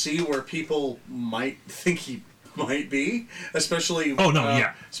I can see where people might think he might be, especially Oh, no,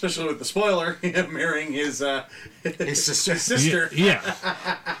 yeah. especially with the spoiler, him marrying his His sister. sister. Yeah.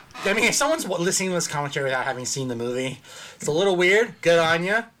 I mean, if someone's listening to this commentary without having seen the movie, it's a little weird. Good on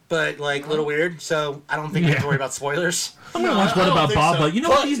you. but like a little weird. So I don't think we have to worry about spoilers. I'm gonna No, watch I What don't About think Bob, so. but you know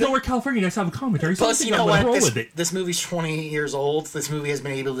what? He's Nowhere, California. You guys have a commentary, so I Plus, think you know I'm gonna what? roll with it. This movie's 20 years old. This movie has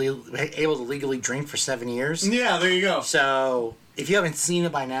been able to legally drink for 7 years. Yeah, there you go. So if you haven't seen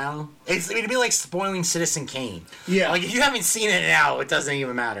it by now, it'd be like spoiling Citizen Kane. Yeah. Like if you haven't seen it now, it doesn't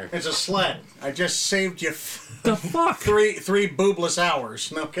even matter. It's a sled. I just saved you The fuck? three boobless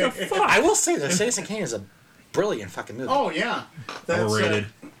hours. Okay. The fuck? I will say though, Citizen Kane is a brilliant fucking movie. Oh yeah. That's, Overrated.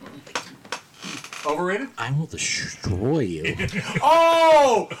 Overrated? I will destroy you.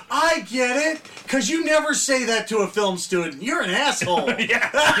 Oh, I get it. Because you never say that to a film student. You're an asshole.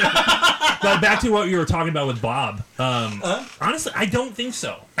 But back to what you were talking about with Bob. Honestly, I don't think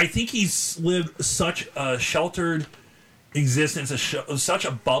so. I think he's lived such a sheltered existence, such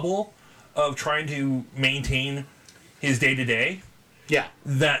a bubble of trying to maintain his day-to-day, Yeah.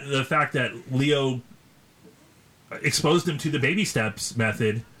 that the fact that Leo exposed him to the baby steps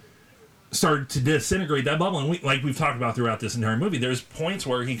method started to disintegrate that bubble. And we've talked about throughout this entire movie, there's points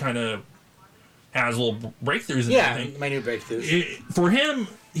where he kind of has little breakthroughs and Yeah, everything. my new breakthroughs. For him,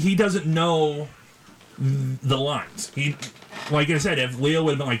 he doesn't know the lines. He, like I said, if Leo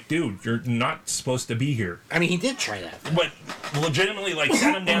would have been like, dude, you're not supposed to be here. I mean, he did try that. But legitimately, like,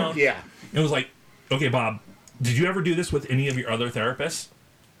 sat him down. Yeah. It was like, okay, Bob, did you ever do this with any of your other therapists?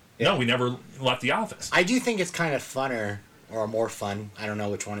 Yeah. No, we never left the office. I do think it's kind of funner or more fun. I don't know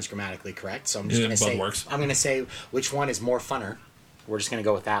which one is grammatically correct, so I'm just Yeah, going to both say works. I'm going to say which one is more funner. We're just going to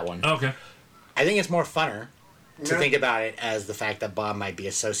go with that one. Okay. I think it's more funner to Yeah. think about it as the fact that Bob might be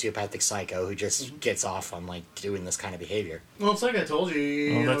a sociopathic psycho who just gets off on like doing this kind of behavior. Well, it's like I told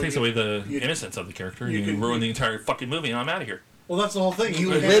you. Well, that takes away the you- innocence of the character. you You, can- ruin the entire fucking movie, and I'm out of here. Well, that's the whole thing. You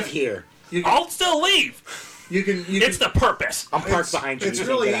can- live here. You can, I'll still leave. you can. It's the purpose. I'm parked behind you. It's You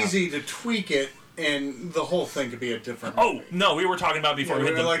can really get out. easy to tweak it, and the whole thing could be a different. Oh movie. no, we were talking about before we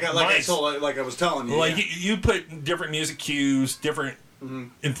hit the like I mics. told, like I was telling you. Like yeah. you put different music cues, different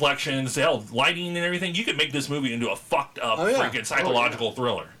inflections, hell, lighting and everything. You could make this movie into a fucked up Oh, yeah. freaking psychological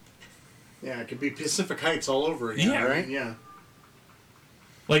thriller. Yeah, it could be Pacific Heights all over again. Yeah. Right. Yeah.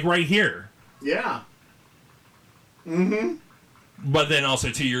 Like right here. Yeah. But then also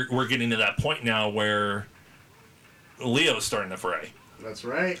too, we're getting to that point now where Leo's starting to fray. That's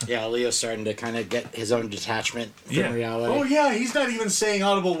right. Yeah, Leo's starting to kind of get his own detachment from Yeah. reality. Oh yeah, he's not even saying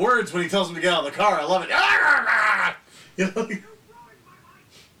audible words when he tells him to get out of the car. I love it. You know?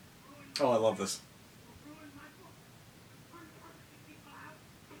 Oh, I love this.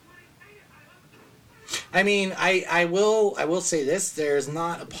 I mean, I will say this: there's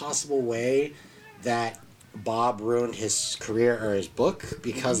not a possible way that Bob ruined his career or his book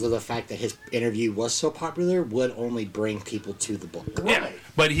because of the fact that his interview was so popular would only bring people to the book. Yeah, Right.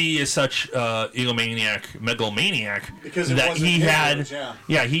 but he is such megalomaniac, Because it that wasn't he his had, words,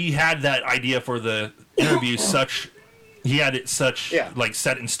 yeah. he had that idea for the interview. He had it Yeah. like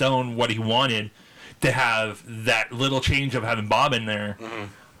set in stone what he wanted to have. That little change of having Bob in there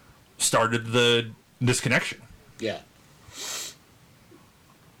started the disconnection. Yeah.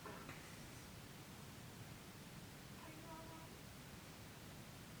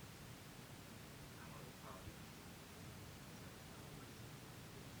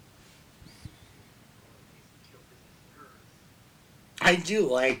 I do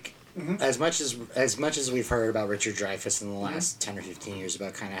like as much as we've heard about Richard Dreyfuss in the last 10 or 15 years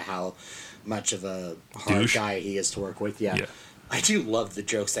about kind of how much of a hard Douche. guy he is to work with. Yeah. Yeah. I do love the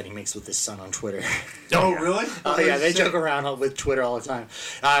jokes that he makes with his son on Twitter. Oh, yeah. really? Oh yeah, they joke around with Twitter all the time.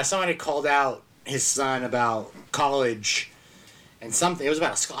 Somebody called out his son about college and something. It was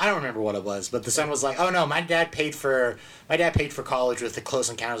about a school. I don't remember what it was, but the son was like, "Oh no, my dad paid for college with the Close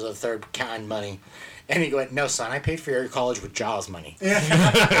Encounters of the Third Kind money." And he went, "No, son, I paid for your college with Jaws money." Get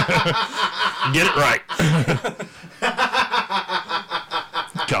it right.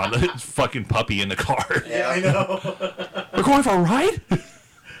 God, that fucking puppy in the car. Yeah, I know. We're going for a ride?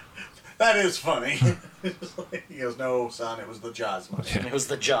 That is funny. He goes, "No, son, it was the Jaws money. It was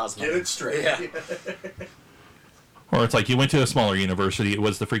the Jaws money. Get it straight." Yeah. Or it's like you went to a smaller university. It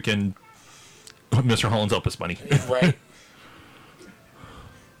was the freaking Mr. Holland's Opus money. Right.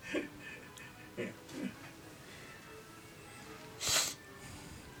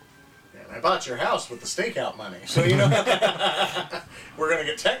 And I bought your house with the stakeout money, so you know we're gonna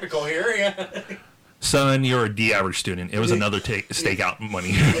get technical here. Yeah. Son, you're a D average student. It was another stakeout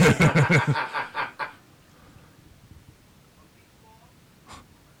money.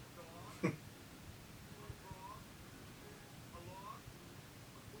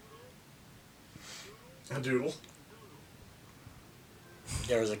 A doodle.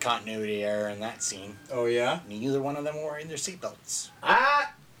 There was a continuity error in that scene. Oh yeah. Neither one of them were wearing their seatbelts.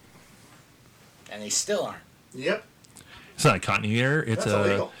 Ah. and they still aren't. Yep. It's not a continuity error. It's That's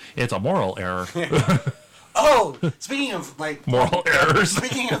illegal. It's a moral error. Oh, speaking of like Moral errors.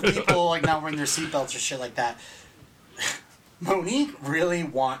 Speaking of people like not wearing their seatbelts or shit like that, Monique really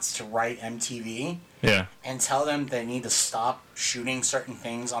wants to write MTV Yeah. and tell them they need to stop shooting certain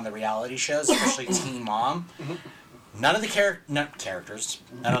things on the reality shows, especially Teen Mom. None of the characters.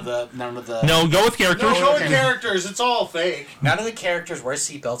 None of the. No, go with characters. No, show characters. It's all fake. None of the characters wear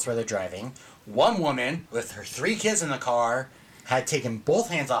seatbelts while they're driving. One woman with her 3 kids in the car had taken both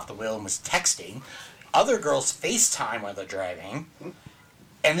hands off the wheel and was texting. Other girls FaceTime while they're driving.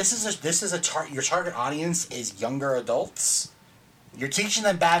 And your target audience is younger adults. You're teaching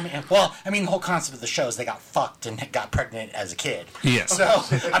them bad. Well, I mean, the whole concept of the show is they got fucked and got pregnant as a kid. Yeah. So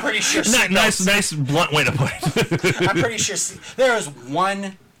I'm pretty sure. Nice blunt way to put it. I'm pretty sure there is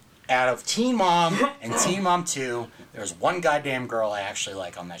one out of Teen Mom and Teen Mom 2. There's one goddamn girl I actually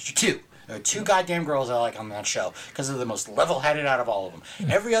like on that show. 2. There are 2 goddamn girls I like on that show because they're the most level-headed out of all of them.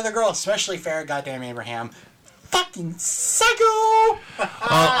 Every other girl, especially Farrah goddamn Abraham, fucking psycho.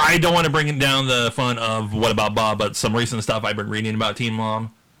 I don't want to bring down the fun of What About Bob, but some recent stuff I've been reading about Teen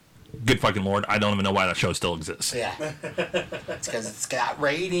Mom. Good fucking lord, I don't even know why that show still exists. Yeah. It's because it's got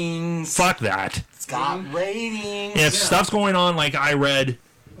ratings. Fuck that. It's got ratings. If stuff's going on like I read,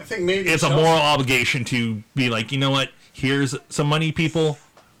 I think maybe it's a moral obligation to be like, you know what? Here's some money, people.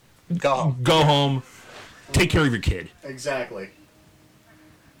 Go home. Go home. Take care of your kid. Exactly.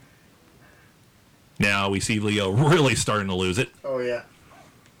 Now we see Leo really starting to lose it. Oh yeah.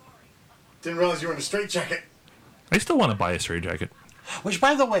 Didn't realize you were in a straitjacket. I still want to buy a straitjacket. Which,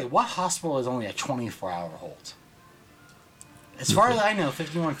 by the way, what hospital is only a 24-hour hold? As far as I know,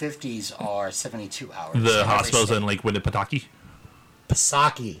 5150s are 72 hours. The hospital's in like Winnipesaukee.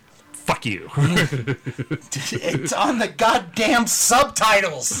 Pisaki. Fuck you. It's on the goddamn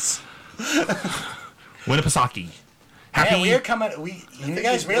subtitles. Winnipesaukee. Happy. Man, we are coming. You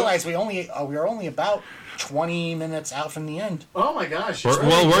guys realize we are only about 20 minutes out from the end. Oh my gosh. We're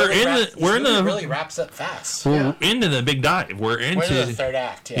in the really wraps up fast. We're into the big dive. We're We're into the into third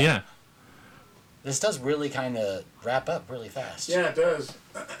act. Yeah. yeah. This does really kind of wrap up really fast. Yeah, it does.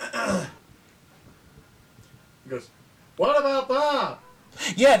 He goes, "What about Bob?"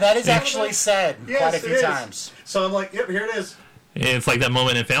 Yeah, that is actually said Yes, quite a it few is. times. So I'm like, "Yep, here it is." It's like that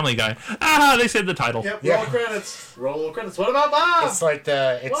moment in Family Guy. Ah, they said the title. Yep, Yeah. roll credits. Roll credits. What about Bob? It's like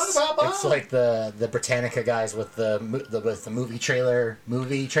the What about Bob? it's like the Britannica guys with the movie trailer,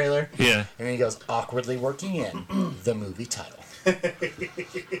 Yeah. and then he goes awkwardly working in the movie title.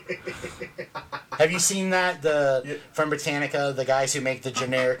 Have you seen that from Britannica, the guys who make the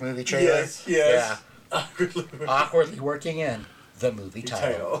generic movie trailer? Yes. Yeah, awkwardly working in the movie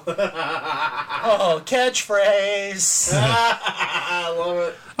title. Title. Oh, catchphrase! I love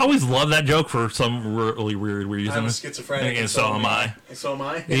it. I always love that joke for some really weird reason. I'm a schizophrenic, And so am I. And so am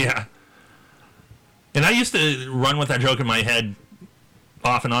I. Yeah. And I used to run with that joke in my head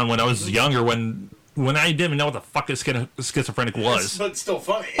off and on when I was younger, when I didn't even know what the fuck a schizophrenic was. But still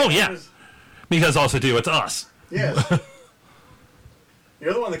funny. Oh, yeah. Because also, too, it's us. Yes.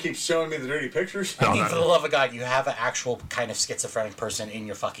 You're the one that keeps showing me the dirty pictures. I mean, no. for the love of God, you have an actual kind of schizophrenic person in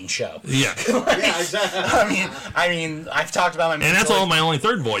your fucking show. Yeah. Yeah, exactly. I mean, I've talked about my. And that's all my only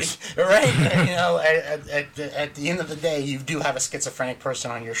third voice. Right? You know, at the end of the day, you do have a schizophrenic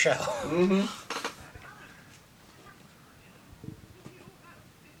person on your show. Mm-hmm.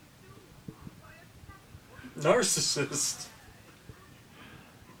 Narcissist.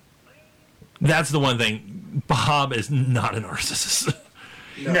 That's the one thing. Bob is not a narcissist.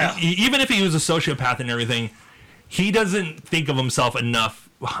 No. Even if he was a sociopath and everything, he doesn't think of himself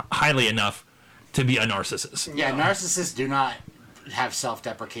highly enough to be a narcissist. Yeah, narcissists do not have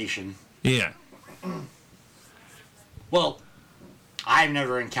self-deprecation. Yeah. Well, I've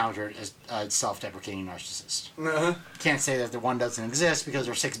never encountered a self-deprecating narcissist. Uh-huh. Can't say that the one doesn't exist because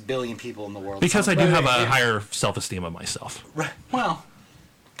there are 6 billion people in the world. Because I do have a Yeah. higher self-esteem of myself. Right. Well,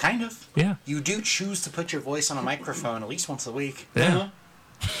 kind of. Yeah. You do choose to put your voice on a microphone at least once a week. Yeah.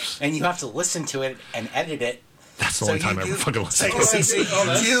 And you have to listen to it and edit it. That's the So only time I you ever do- fucking listen to So it.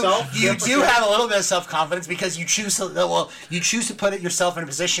 that's you do self-deprecating. have a little bit of self-confidence because you choose to put yourself in a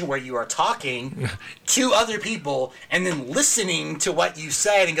position where you are talking to other people and then listening to what you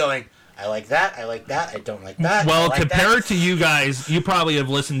said and going, I like that, I don't like that. I Well, like compared that. to you guys, you probably have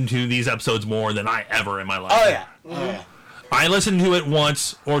listened to these episodes more than I ever in my life. Oh yeah. Oh yeah. I listened to it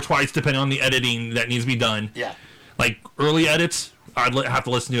once or twice, depending on the editing that needs to be done. Yeah. Like early edits, I'd have to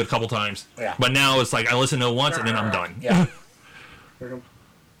listen to it a couple times. Yeah. But now it's like I listen to it once and then I'm done. Yeah.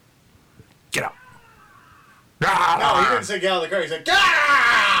 Get out. No, he didn't say get out of the car. He said,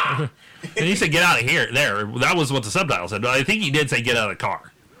 "Gah!" And he said, "Get out of here." There, that was what the subtitle said. But I think he did say, "Get out of the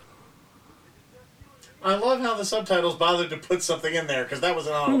car." I love how the subtitles bothered to put something in there, because that was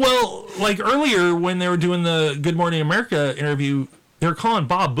an audible. Well, like earlier when they were doing the Good Morning America interview, they were calling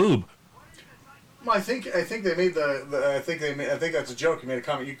Bob Boob. Well, I think they made I think that's a joke. You made a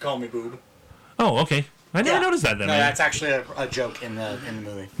comment. You can call me boob. Oh, okay. I never noticed that then. No, that's actually a joke in the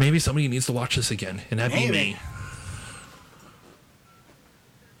movie. Maybe somebody needs to watch this again, and that'd be me.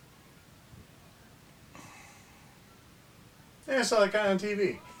 Yeah, I saw that guy on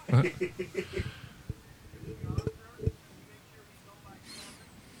TV.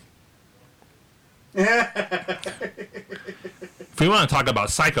 If we want to talk about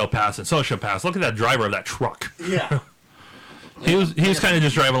psychopaths and sociopaths, look at that driver of that truck. Yeah. He was kind of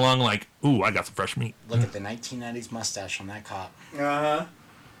just driving along like, ooh, I got some fresh meat. Look at the 1990s mustache on that cop. Uh-huh.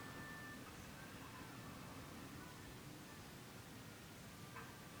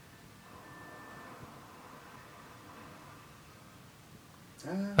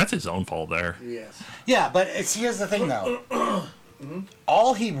 That's his own fault there. Yes. Yeah, but here's the thing, though.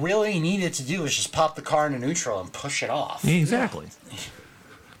 All he really needed to do was just pop the car into neutral and push it off. Exactly.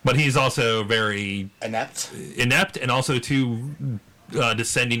 But he's also very Inept. inept and also too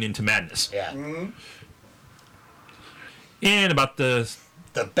descending into madness. Yeah. And about the...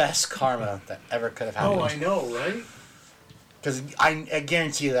 The best karma that ever could have happened. Oh, I know, right? Because I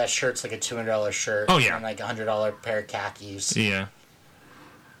guarantee you that shirt's like a $200 shirt. Oh, yeah. And like a $100 pair of khakis. Yeah.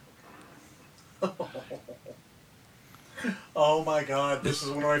 Oh my God, this is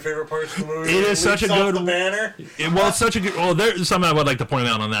one of my favorite parts of the movie. It is such a good... the banner. It's such a good... Well, there's something I would like to point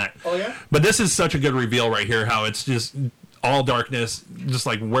out on that. Oh, yeah? But this is such a good reveal right here, how it's just all darkness, just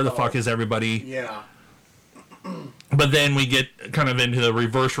like, where the fuck is everybody? Yeah. But then we get kind of into the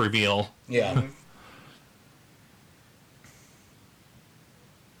reverse reveal. Yeah.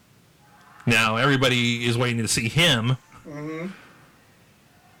 Now, everybody is waiting to see him.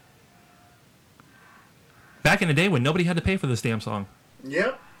 Back in the day when nobody had to pay for this damn song.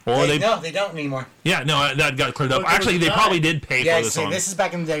 Yep. Or No, they don't anymore. Yeah, no, that got cleared up. But there Actually, was they a probably time. did pay Yeah, for the see, song. this is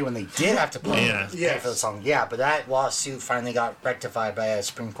back in the day when they did have to pay, Yeah. pay for the song. Yeah, but that lawsuit finally got rectified by a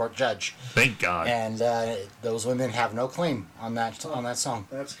Supreme Court judge. Thank God. And those women have no claim on that song.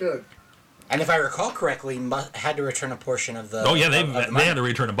 That's good. And if I recall correctly, had to return a portion of the. Oh, yeah, of the they money. had to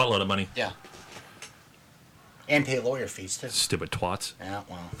return a buttload of money. Yeah. And pay lawyer fees too. Stupid twats. Yeah,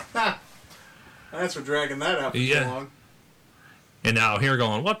 well. That's for dragging that out for so Yeah. long. And now here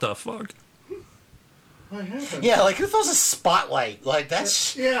going, what the fuck? What happened? Yeah, like who throws a spotlight? Like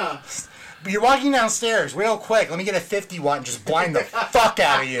that's. Yeah. You're walking downstairs real quick. Let me get a 50 watt and just blind the fuck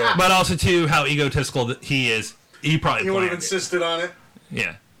out of you. But also, too, how egotistical that he is. He probably He would have planned it. insisted on it.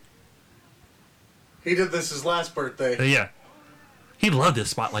 Yeah. He did this his last birthday. Yeah. He loved his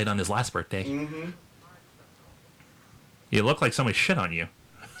spotlight on his last birthday. Mm-hmm. You look like somebody shit on you.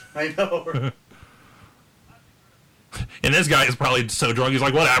 I know. And this guy is probably so drunk, he's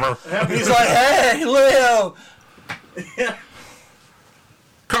like, whatever. He's like, hey, Leo. Yeah.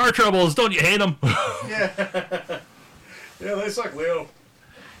 Car troubles, don't you hate them? Yeah, they suck, Leo.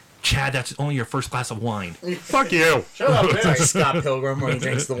 Chad, that's only your first glass of wine. Fuck you. Shut up, Like bitch. Scott Pilgrim when he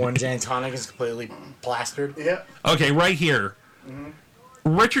drinks the one gin and tonic is completely plastered. Yeah. Okay, right here.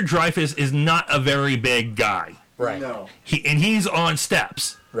 Richard Dreyfuss is not a very big guy. Right. No. He's on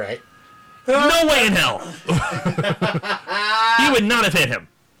steps. Right. No way in hell. He would not have hit him.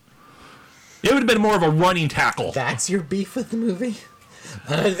 It would have been more of a running tackle. That's your beef with the movie?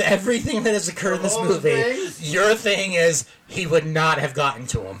 Everything that has occurred in this All the movie, things? your thing is he would not have gotten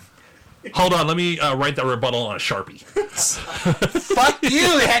to him. Hold on, let me write that rebuttal on a Sharpie. Fuck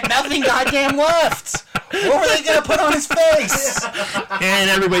you! They had nothing goddamn left. What were they gonna put on his face?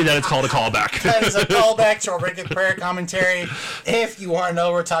 And everybody that it's called a callback. That is a callback to our Wicked Prayer commentary. If you want to know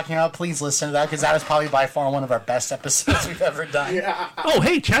what we're talking about, please listen to that because that is probably by far one of our best episodes we've ever done. Yeah. Oh,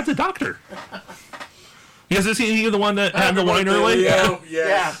 hey, Chad's a doctor. Is he the one that had the wine early? Yeah.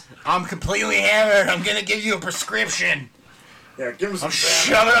 Yeah. I'm completely hammered. I'm gonna give you a prescription. Yeah, give him some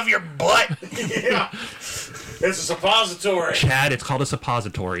Shove it up your butt. Yeah. It's a suppository. Chad, it's called a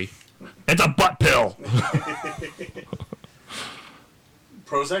suppository. It's a butt pill.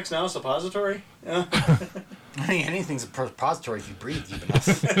 Prozac's now a suppository? Yeah. I mean, anything's a repository if you breathe deep enough.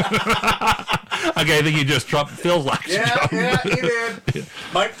 Okay, I think you just dropped Phil's last Yeah, joke. yeah, he did.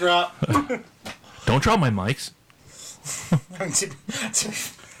 Mic drop. Don't drop my mics.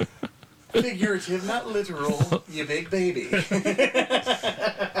 Figurative, not literal, you big baby.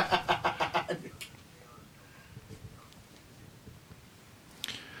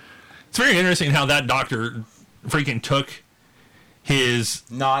 It's very interesting how that doctor freaking took his,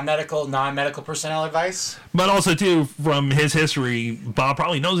 Non-medical personnel advice. but also too from his history, Bob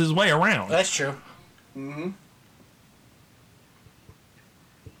probably knows his way around. That's true. Mm-hmm.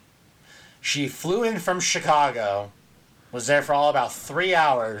 She flew in from Chicago, was there for all about 3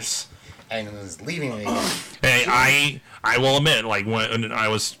 hours, and was leaving it again. Hey, I will admit, like when I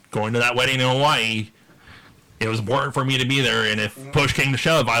was going to that wedding in Hawaii, it was important for me to be there, and if push came to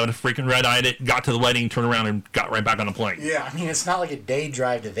shove, I would have freaking red-eyed it, got to the wedding, turned around, and got right back on the plane. Yeah. I mean, it's not like a day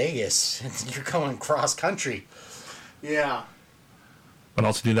drive to Vegas. You're going cross country. Yeah. But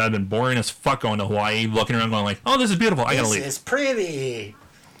also, dude, that'd been boring as fuck going to Hawaii, looking around going like, oh, this is beautiful, I gotta This leave. is pretty.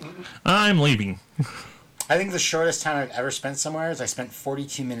 I'm leaving. I think the shortest time I've ever spent somewhere is I spent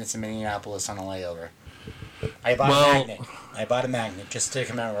 42 minutes in Minneapolis on a layover. I bought a magnet. I bought a magnet just to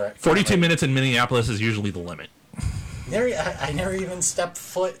come out. 42 minutes in Minneapolis is usually the limit. I never even stepped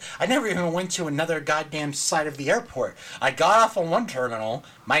foot. I never even went to another goddamn side of the airport. I got off on one terminal.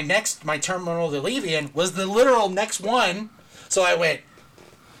 My terminal to leave in was the literal next one. So I went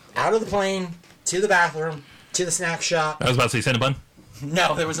out of the plane to the bathroom to the snack shop. I was about to say Cinnabon.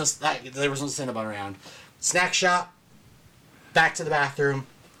 No, there was no Cinnabon around. Snack shop, back to the bathroom,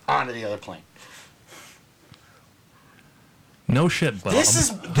 onto the other plane. No shit, Bob. This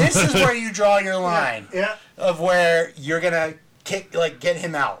is where you draw your line Yeah. of where you're gonna get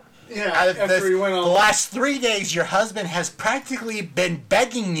him out. Yeah, Out of after he went the on. last 3 days, your husband has practically been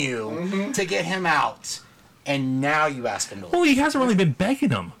begging you to get him out, and now you ask him to leave. Well, he hasn't really been begging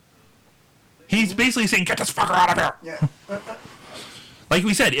him. He's basically saying, get this fucker out of here. Yeah. Like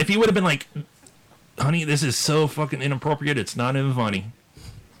we said, if he would have been like, honey, this is so fucking inappropriate, it's not even funny.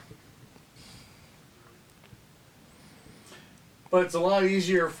 But it's a lot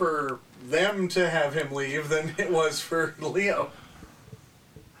easier for them to have him leave than it was for Leo.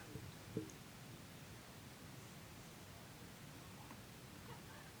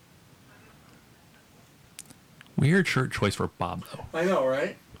 Weird shirt choice for Bob, though. I know,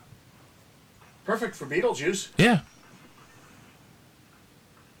 right? Perfect for Beetlejuice. Yeah.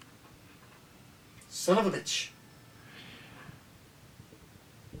 Son of a bitch.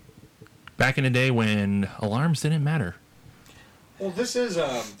 Back in the day when alarms didn't matter. Well, this is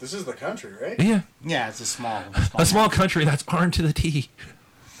the country, right? Yeah. Yeah, it's a small A small country that's armed to the T.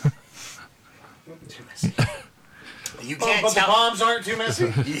 You Oh, can't but the tell. bombs aren't too messy.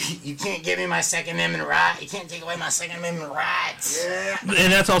 You can't give me my Second Amendment right. You can't take away my Second Amendment rights. Yeah.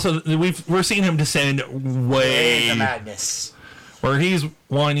 And that's also, we're seeing him descend The way madness. where he's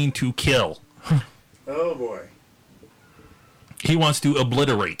wanting to kill. Oh boy. He wants to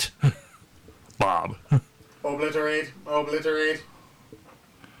obliterate Bob. Obliterate. Obliterate.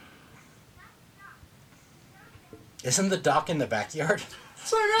 Isn't the dock in the backyard?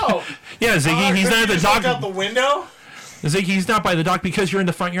 So I know. Yeah, Ziggy, he's not at the Just look dock. out the window. Ziggy, he's not by the dock because you're in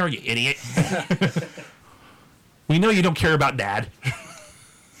the front yard, you idiot. We know you don't care about Dad.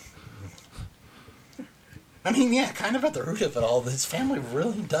 I mean, yeah, kind of at the root of it all, his family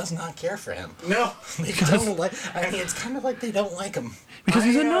really does not care for him. No. They don't like. I mean, it's kind of like they don't like him. Because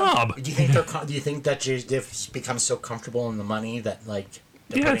he's a knob. Do you think do you think that they've become so comfortable in the money that like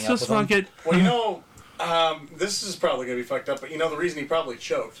they're Yeah, it's putting up just with him? fuck it. Well, you know, this is probably going to be fucked up, but you know the reason he probably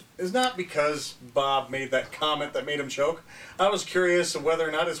choked is not because Bob made that comment that made him choke. I was curious of whether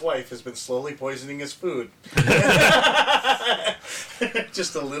or not his wife has been slowly poisoning his food.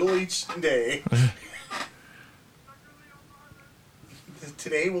 Just a little each day.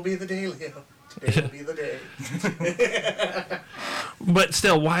 Today will be the day, Leo. Today will be the day. But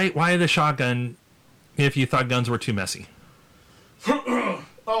still, why the shotgun if you thought guns were too messy?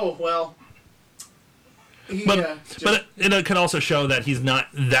 Oh, well. But it could also show that he's not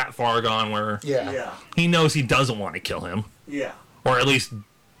that far gone where Yeah. he knows he doesn't want to kill him. Yeah. Or at least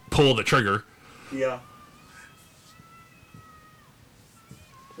pull the trigger. Yeah.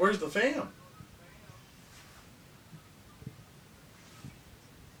 Where's the fam?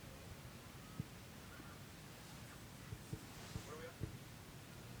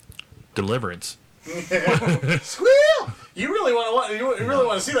 Deliverance. Squeal! You really want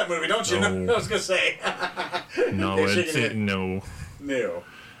to see that movie, don't you? No. I was gonna say. No, They're it's shaking it. no. No.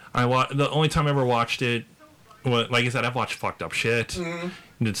 The only time I ever watched it, well, like I said, I've watched fucked up shit. Mm-hmm.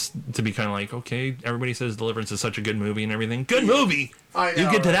 It's to be kind of like, okay, everybody says Deliverance is such a good movie and everything. Good movie. I know,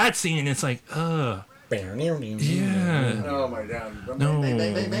 You get to right? that scene, and it's like, yeah. Oh my god. No. Bang,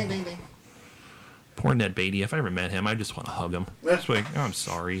 bang, bang, bang, bang, bang. Poor Ned Beatty. If I ever met him, I just want to hug him. Just like, oh, I'm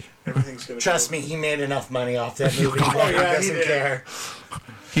sorry. Everything's gonna Trust go. me, he made enough money off that movie. Oh, that yeah, he he doesn't did. care.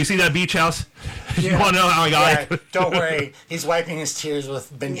 You see that beach house? You Yeah. want to know how I got Yeah, it? don't worry. He's wiping his tears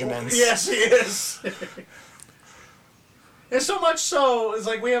with Benjamins. Yes, he is. And so much so, it's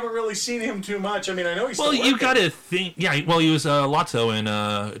like we haven't really seen him too much. I mean, I know he's Well, still you working. got to think. Yeah, well, he was Lotso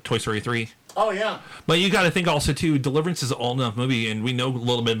in Toy Story 3. Oh, yeah. But you got to think also, too, Deliverance is an old enough movie, and we know a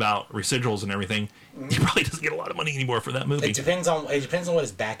little bit about residuals and everything. He probably doesn't get a lot of money anymore for that movie. It depends on what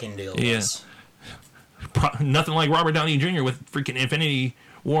his back end deal Yeah. is. Nothing like Robert Downey Jr. with freaking Infinity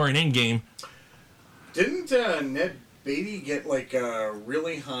War and Endgame. Didn't Ned Beatty get like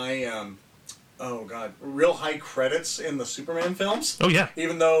really high, real high credits in the Superman films? Oh, yeah.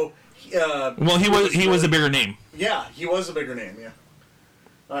 Even though, Well, he was a bigger name. yeah, he was a bigger name. Yeah,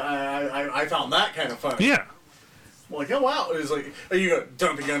 I found that kind of funny. Yeah. I'm like, oh wow, it was like, oh, you go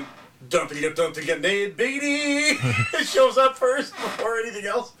dumping gun, Ned Beatty. It shows up first before anything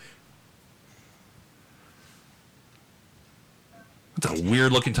else. It's a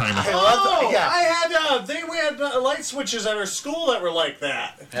weird looking timer. Oh, yeah. I had we had light switches at our school that were like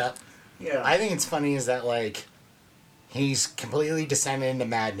that. Yeah. Yeah. I think it's funny is that, like, he's completely descended into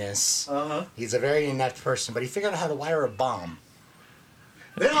madness. Uh-huh. He's a very inept person, but he figured out how to wire a bomb.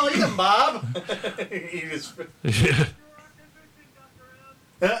 Then I'll eat them, Bob. He just.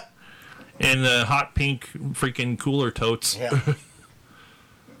 And the hot pink freaking cooler totes. Yeah.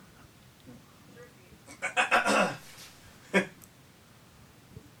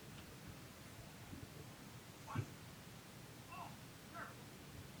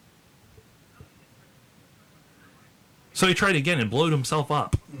 So he tried again and blowed himself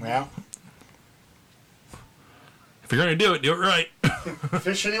up. Yeah. If you're going to do it right.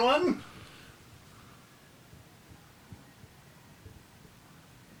 Fish anyone?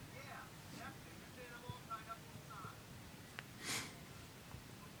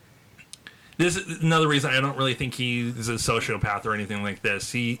 This is another reason I don't really think he's a sociopath or anything like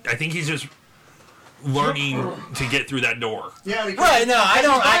this. I think he's just learning to get through that door. Yeah, because Right, no, I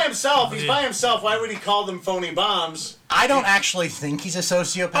don't- He's by himself. He's by himself. Why would he call them phony bombs? I don't actually think he's a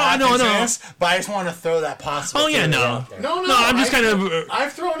sociopath. Oh, no, in no. sense, but I just want to throw that possible. Oh, yeah, theory no. out there. No, No, I'm just kind of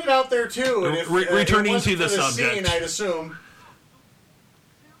I've thrown it out there too. And if, Returning it wasn't to the for subject. scene, I'd assume.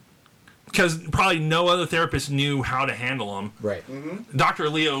 because probably no other therapist knew how to handle him. Right. Dr.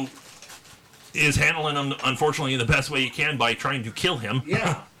 Leo is handling him, unfortunately, the best way he can by trying to kill him.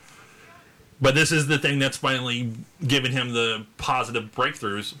 Yeah. But this is the thing that's finally given him the positive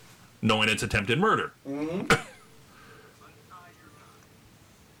breakthroughs, knowing it's attempted murder.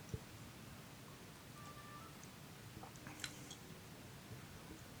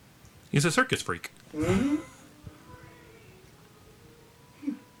 He's a circus freak.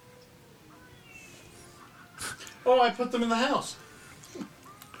 Oh, I put them in the house.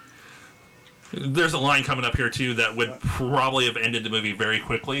 There's a line coming up here, too, that would probably have ended the movie very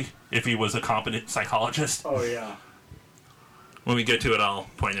quickly if he was a competent psychologist. Oh yeah. When we get to it, I'll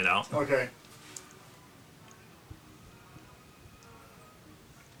point it out. Okay.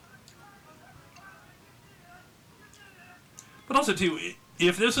 But also, too,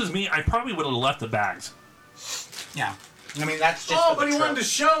 if this was me, I probably would have left the bags. Yeah. I mean, that's just. Oh, for but the he wanted trope. to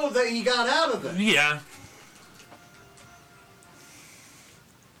show that he got out of it. Yeah.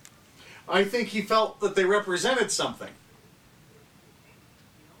 I think he felt that they represented something.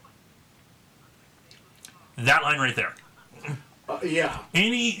 That line right there. Yeah.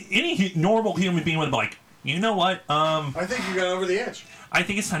 Any normal human being would be like, you know what? I think you got over the edge. I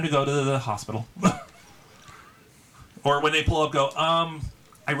think it's time to go to the hospital. Or when they pull up, go,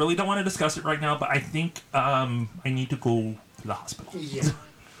 I really don't want to discuss it right now, but I think I need to go to the hospital. Yeah.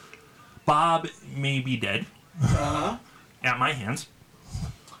 Bob may be dead at my hands.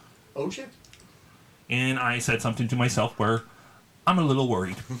 Oh shit. And I said something to myself where I'm a little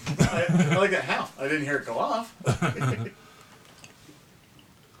worried. I like that. How? I didn't hear it go off.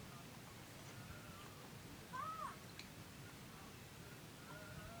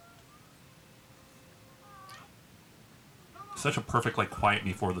 Such a perfect, like, quiet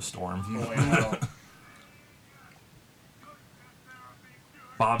before the storm. Oh, I know.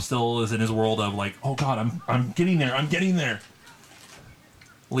 Bob still is in his world of like, oh god, I'm getting there, I'm getting there.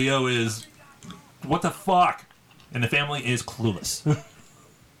 Leo is, what the fuck? And the family is clueless.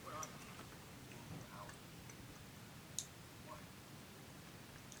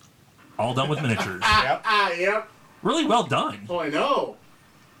 All done with miniatures. Yep. Really well done, Oh, I know.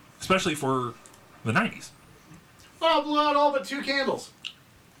 especially for the 90s. Oh, blew out all but 2 candles.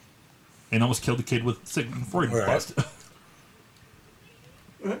 And almost killed the kid with Sigmund Freud Right. request.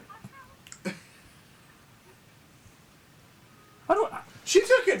 She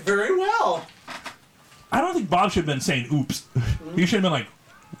took it very well. I don't think Bob should have been saying oops. He should have been like,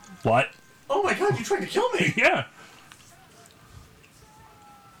 what? Oh my god, you tried to kill me. Yeah.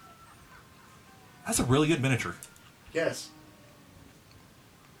 That's a really good miniature. Yes.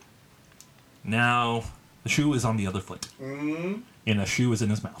 Now, the shoe is on the other foot. And the shoe is in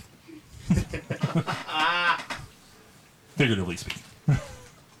his mouth. Figuratively speaking.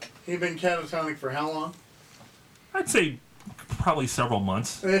 He'd been catatonic for how long? I'd say probably several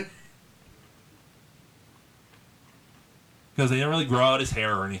months. Because they didn't really grow out his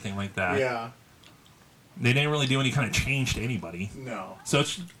hair or anything like that. Yeah. They didn't really do any kind of change to anybody. No. So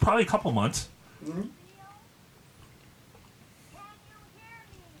it's probably a couple months.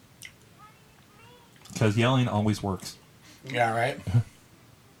 Because yelling always works. Yeah, right?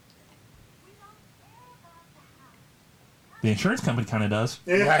 The insurance company kind of does.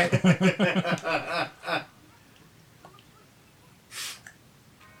 Right?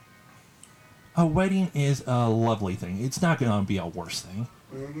 A wedding is a lovely thing. It's not going to be a worse thing.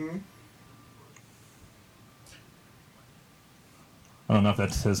 I don't know if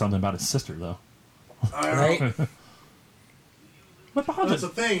that says something about his sister, though. Right? But Bob's That's the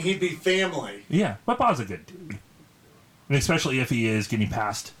thing. He'd be family. yeah, but Bob's a good dude. And especially if he is getting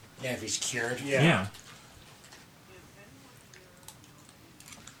past. Yeah, if he's cured. Yeah.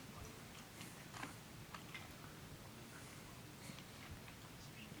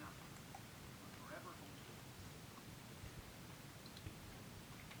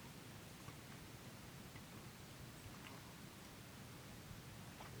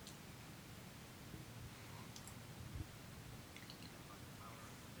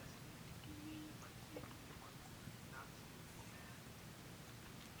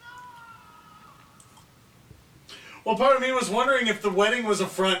 Well, part of me was wondering if the wedding was a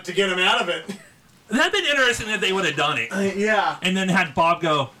front to get him out of it. That'd been interesting if they would have done it. Yeah. And then had Bob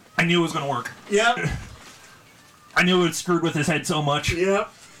go, I knew it was going to work. Yep. I knew it screwed with his head so much.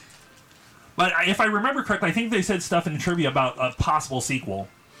 Yep. But if I remember correctly, I think they said stuff in the trivia about a possible sequel.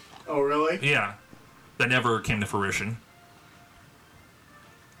 Oh, really? Yeah. That never came to fruition.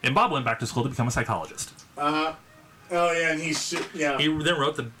 And Bob went back to school to become a psychologist. Oh, yeah, and he's... Yeah. He then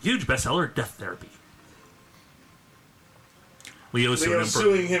wrote the huge bestseller, Death Therapy. Leo's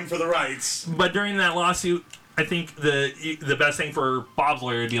suing him for the rights. But during that lawsuit, I think the best thing for Bob's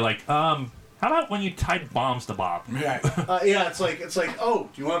lawyer would be like, how about when you tied bombs to Bob? Right. Yeah, it's like, oh,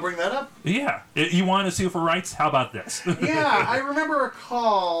 do you want to bring that up? Yeah. You want to sue for rights? How about this? Yeah, I remember a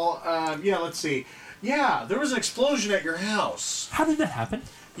call. Yeah, let's see. Yeah, there was an explosion at your house. How did that happen?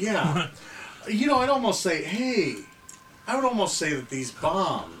 Yeah. You know, I'd almost say, hey, I would almost say that these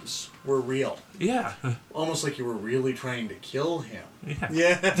bombs were real. Yeah. Almost like you were really trying to kill him. Yeah.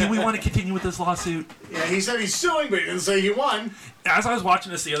 Yeah. Do we want to continue with this lawsuit? Yeah, he said he's suing, but he didn't say he won. As I was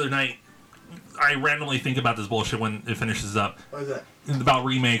watching this the other night, I randomly think about this bullshit when it finishes up. What is that? About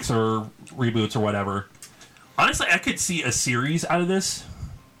remakes or reboots or whatever. Honestly, I could see a series out of this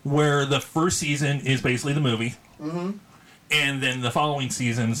where the first season is basically the movie. Mm-hmm. And then the following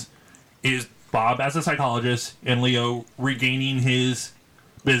seasons is Bob as a psychologist and Leo regaining his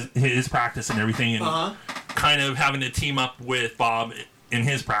practice and everything, and kind of having to team up with Bob in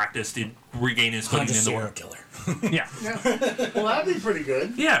his practice to regain his footing in the world. Killer. Yeah. Well, that'd be pretty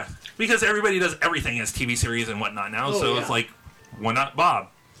good. Yeah, because everybody does everything as TV series and whatnot now, so yeah. it's like, why not Bob?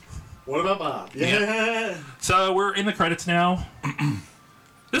 What about Bob? Yeah. So we're in the credits now.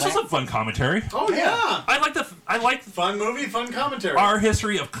 This was a fun commentary. Oh, yeah. I like Fun movie, fun commentary. our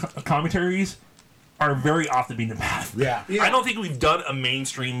history of commentaries are very off the beaten path. Yeah. Yeah. I don't think we've done a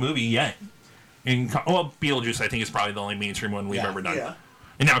mainstream movie yet. Well, Beetlejuice, I think, is probably the only mainstream one we've Yeah. ever done. Yeah.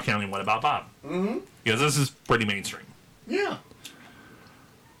 And now counting What About Bob? Mm-hmm. Because this is pretty mainstream. Yeah.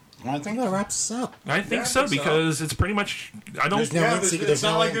 I think that wraps us up. I think Yeah, I so, think so. because it's pretty much... I don't... There's no- Yeah, it's it's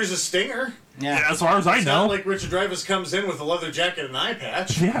not like there's a stinger. Yeah. as far as I It's know. not like Richard Dreyfuss comes in with a leather jacket and an eye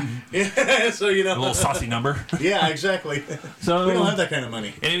patch. Yeah. Yeah, so you know. A little saucy number. Yeah, exactly. So, We don't have that kind of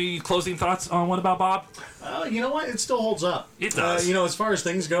money. any closing thoughts on What About Bob? You know what? It still holds up. It does. You know, as far as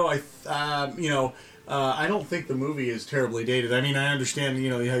things go, I don't think the movie is terribly dated. I mean, I understand, you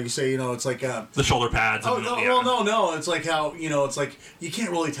know, how you say, you know, it's like... The shoulder pads. Oh, and, no, yeah. well, no. It's like how, you know, it's like you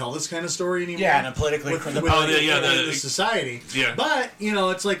can't really tell this kind of story anymore. Yeah, and a politically with, correct- with, Oh, yeah, the society. Yeah. But, you know,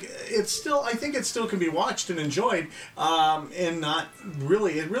 it's like, it's still, I think it still can be watched and enjoyed, and not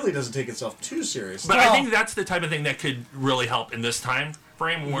really, it really doesn't take itself too seriously. But I think that's the type of thing that could really help in this time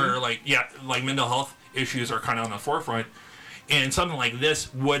frame where, like mental health issues are kind of on the forefront, and something like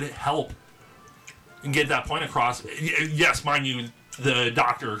this would help get that point across. Yes, mind you, the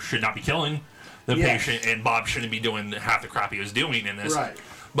doctor should not be killing the Yes. patient, and Bob shouldn't be doing half the crap he was doing in this. Right.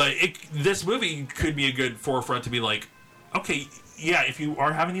 But this movie could be a good forefront to be like, okay, yeah, if you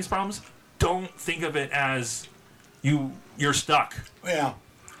are having these problems, don't think of it as you're stuck. Yeah.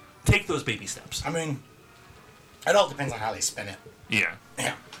 Take those baby steps. I mean, it all depends on how they spin it. Yeah.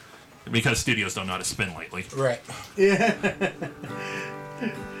 Yeah. because studios don't know how to spin lately. Right.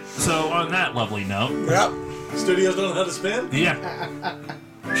 So on that lovely note, Yep. Studios don't know how to spin? yeah.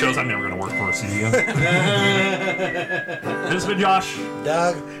 Shows I'm never going to work for a studio. This has been Josh,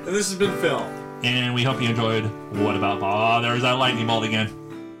 Doug. And this has been Phil. and we hope you enjoyed What About Bob? Oh, there's that lightning bolt again.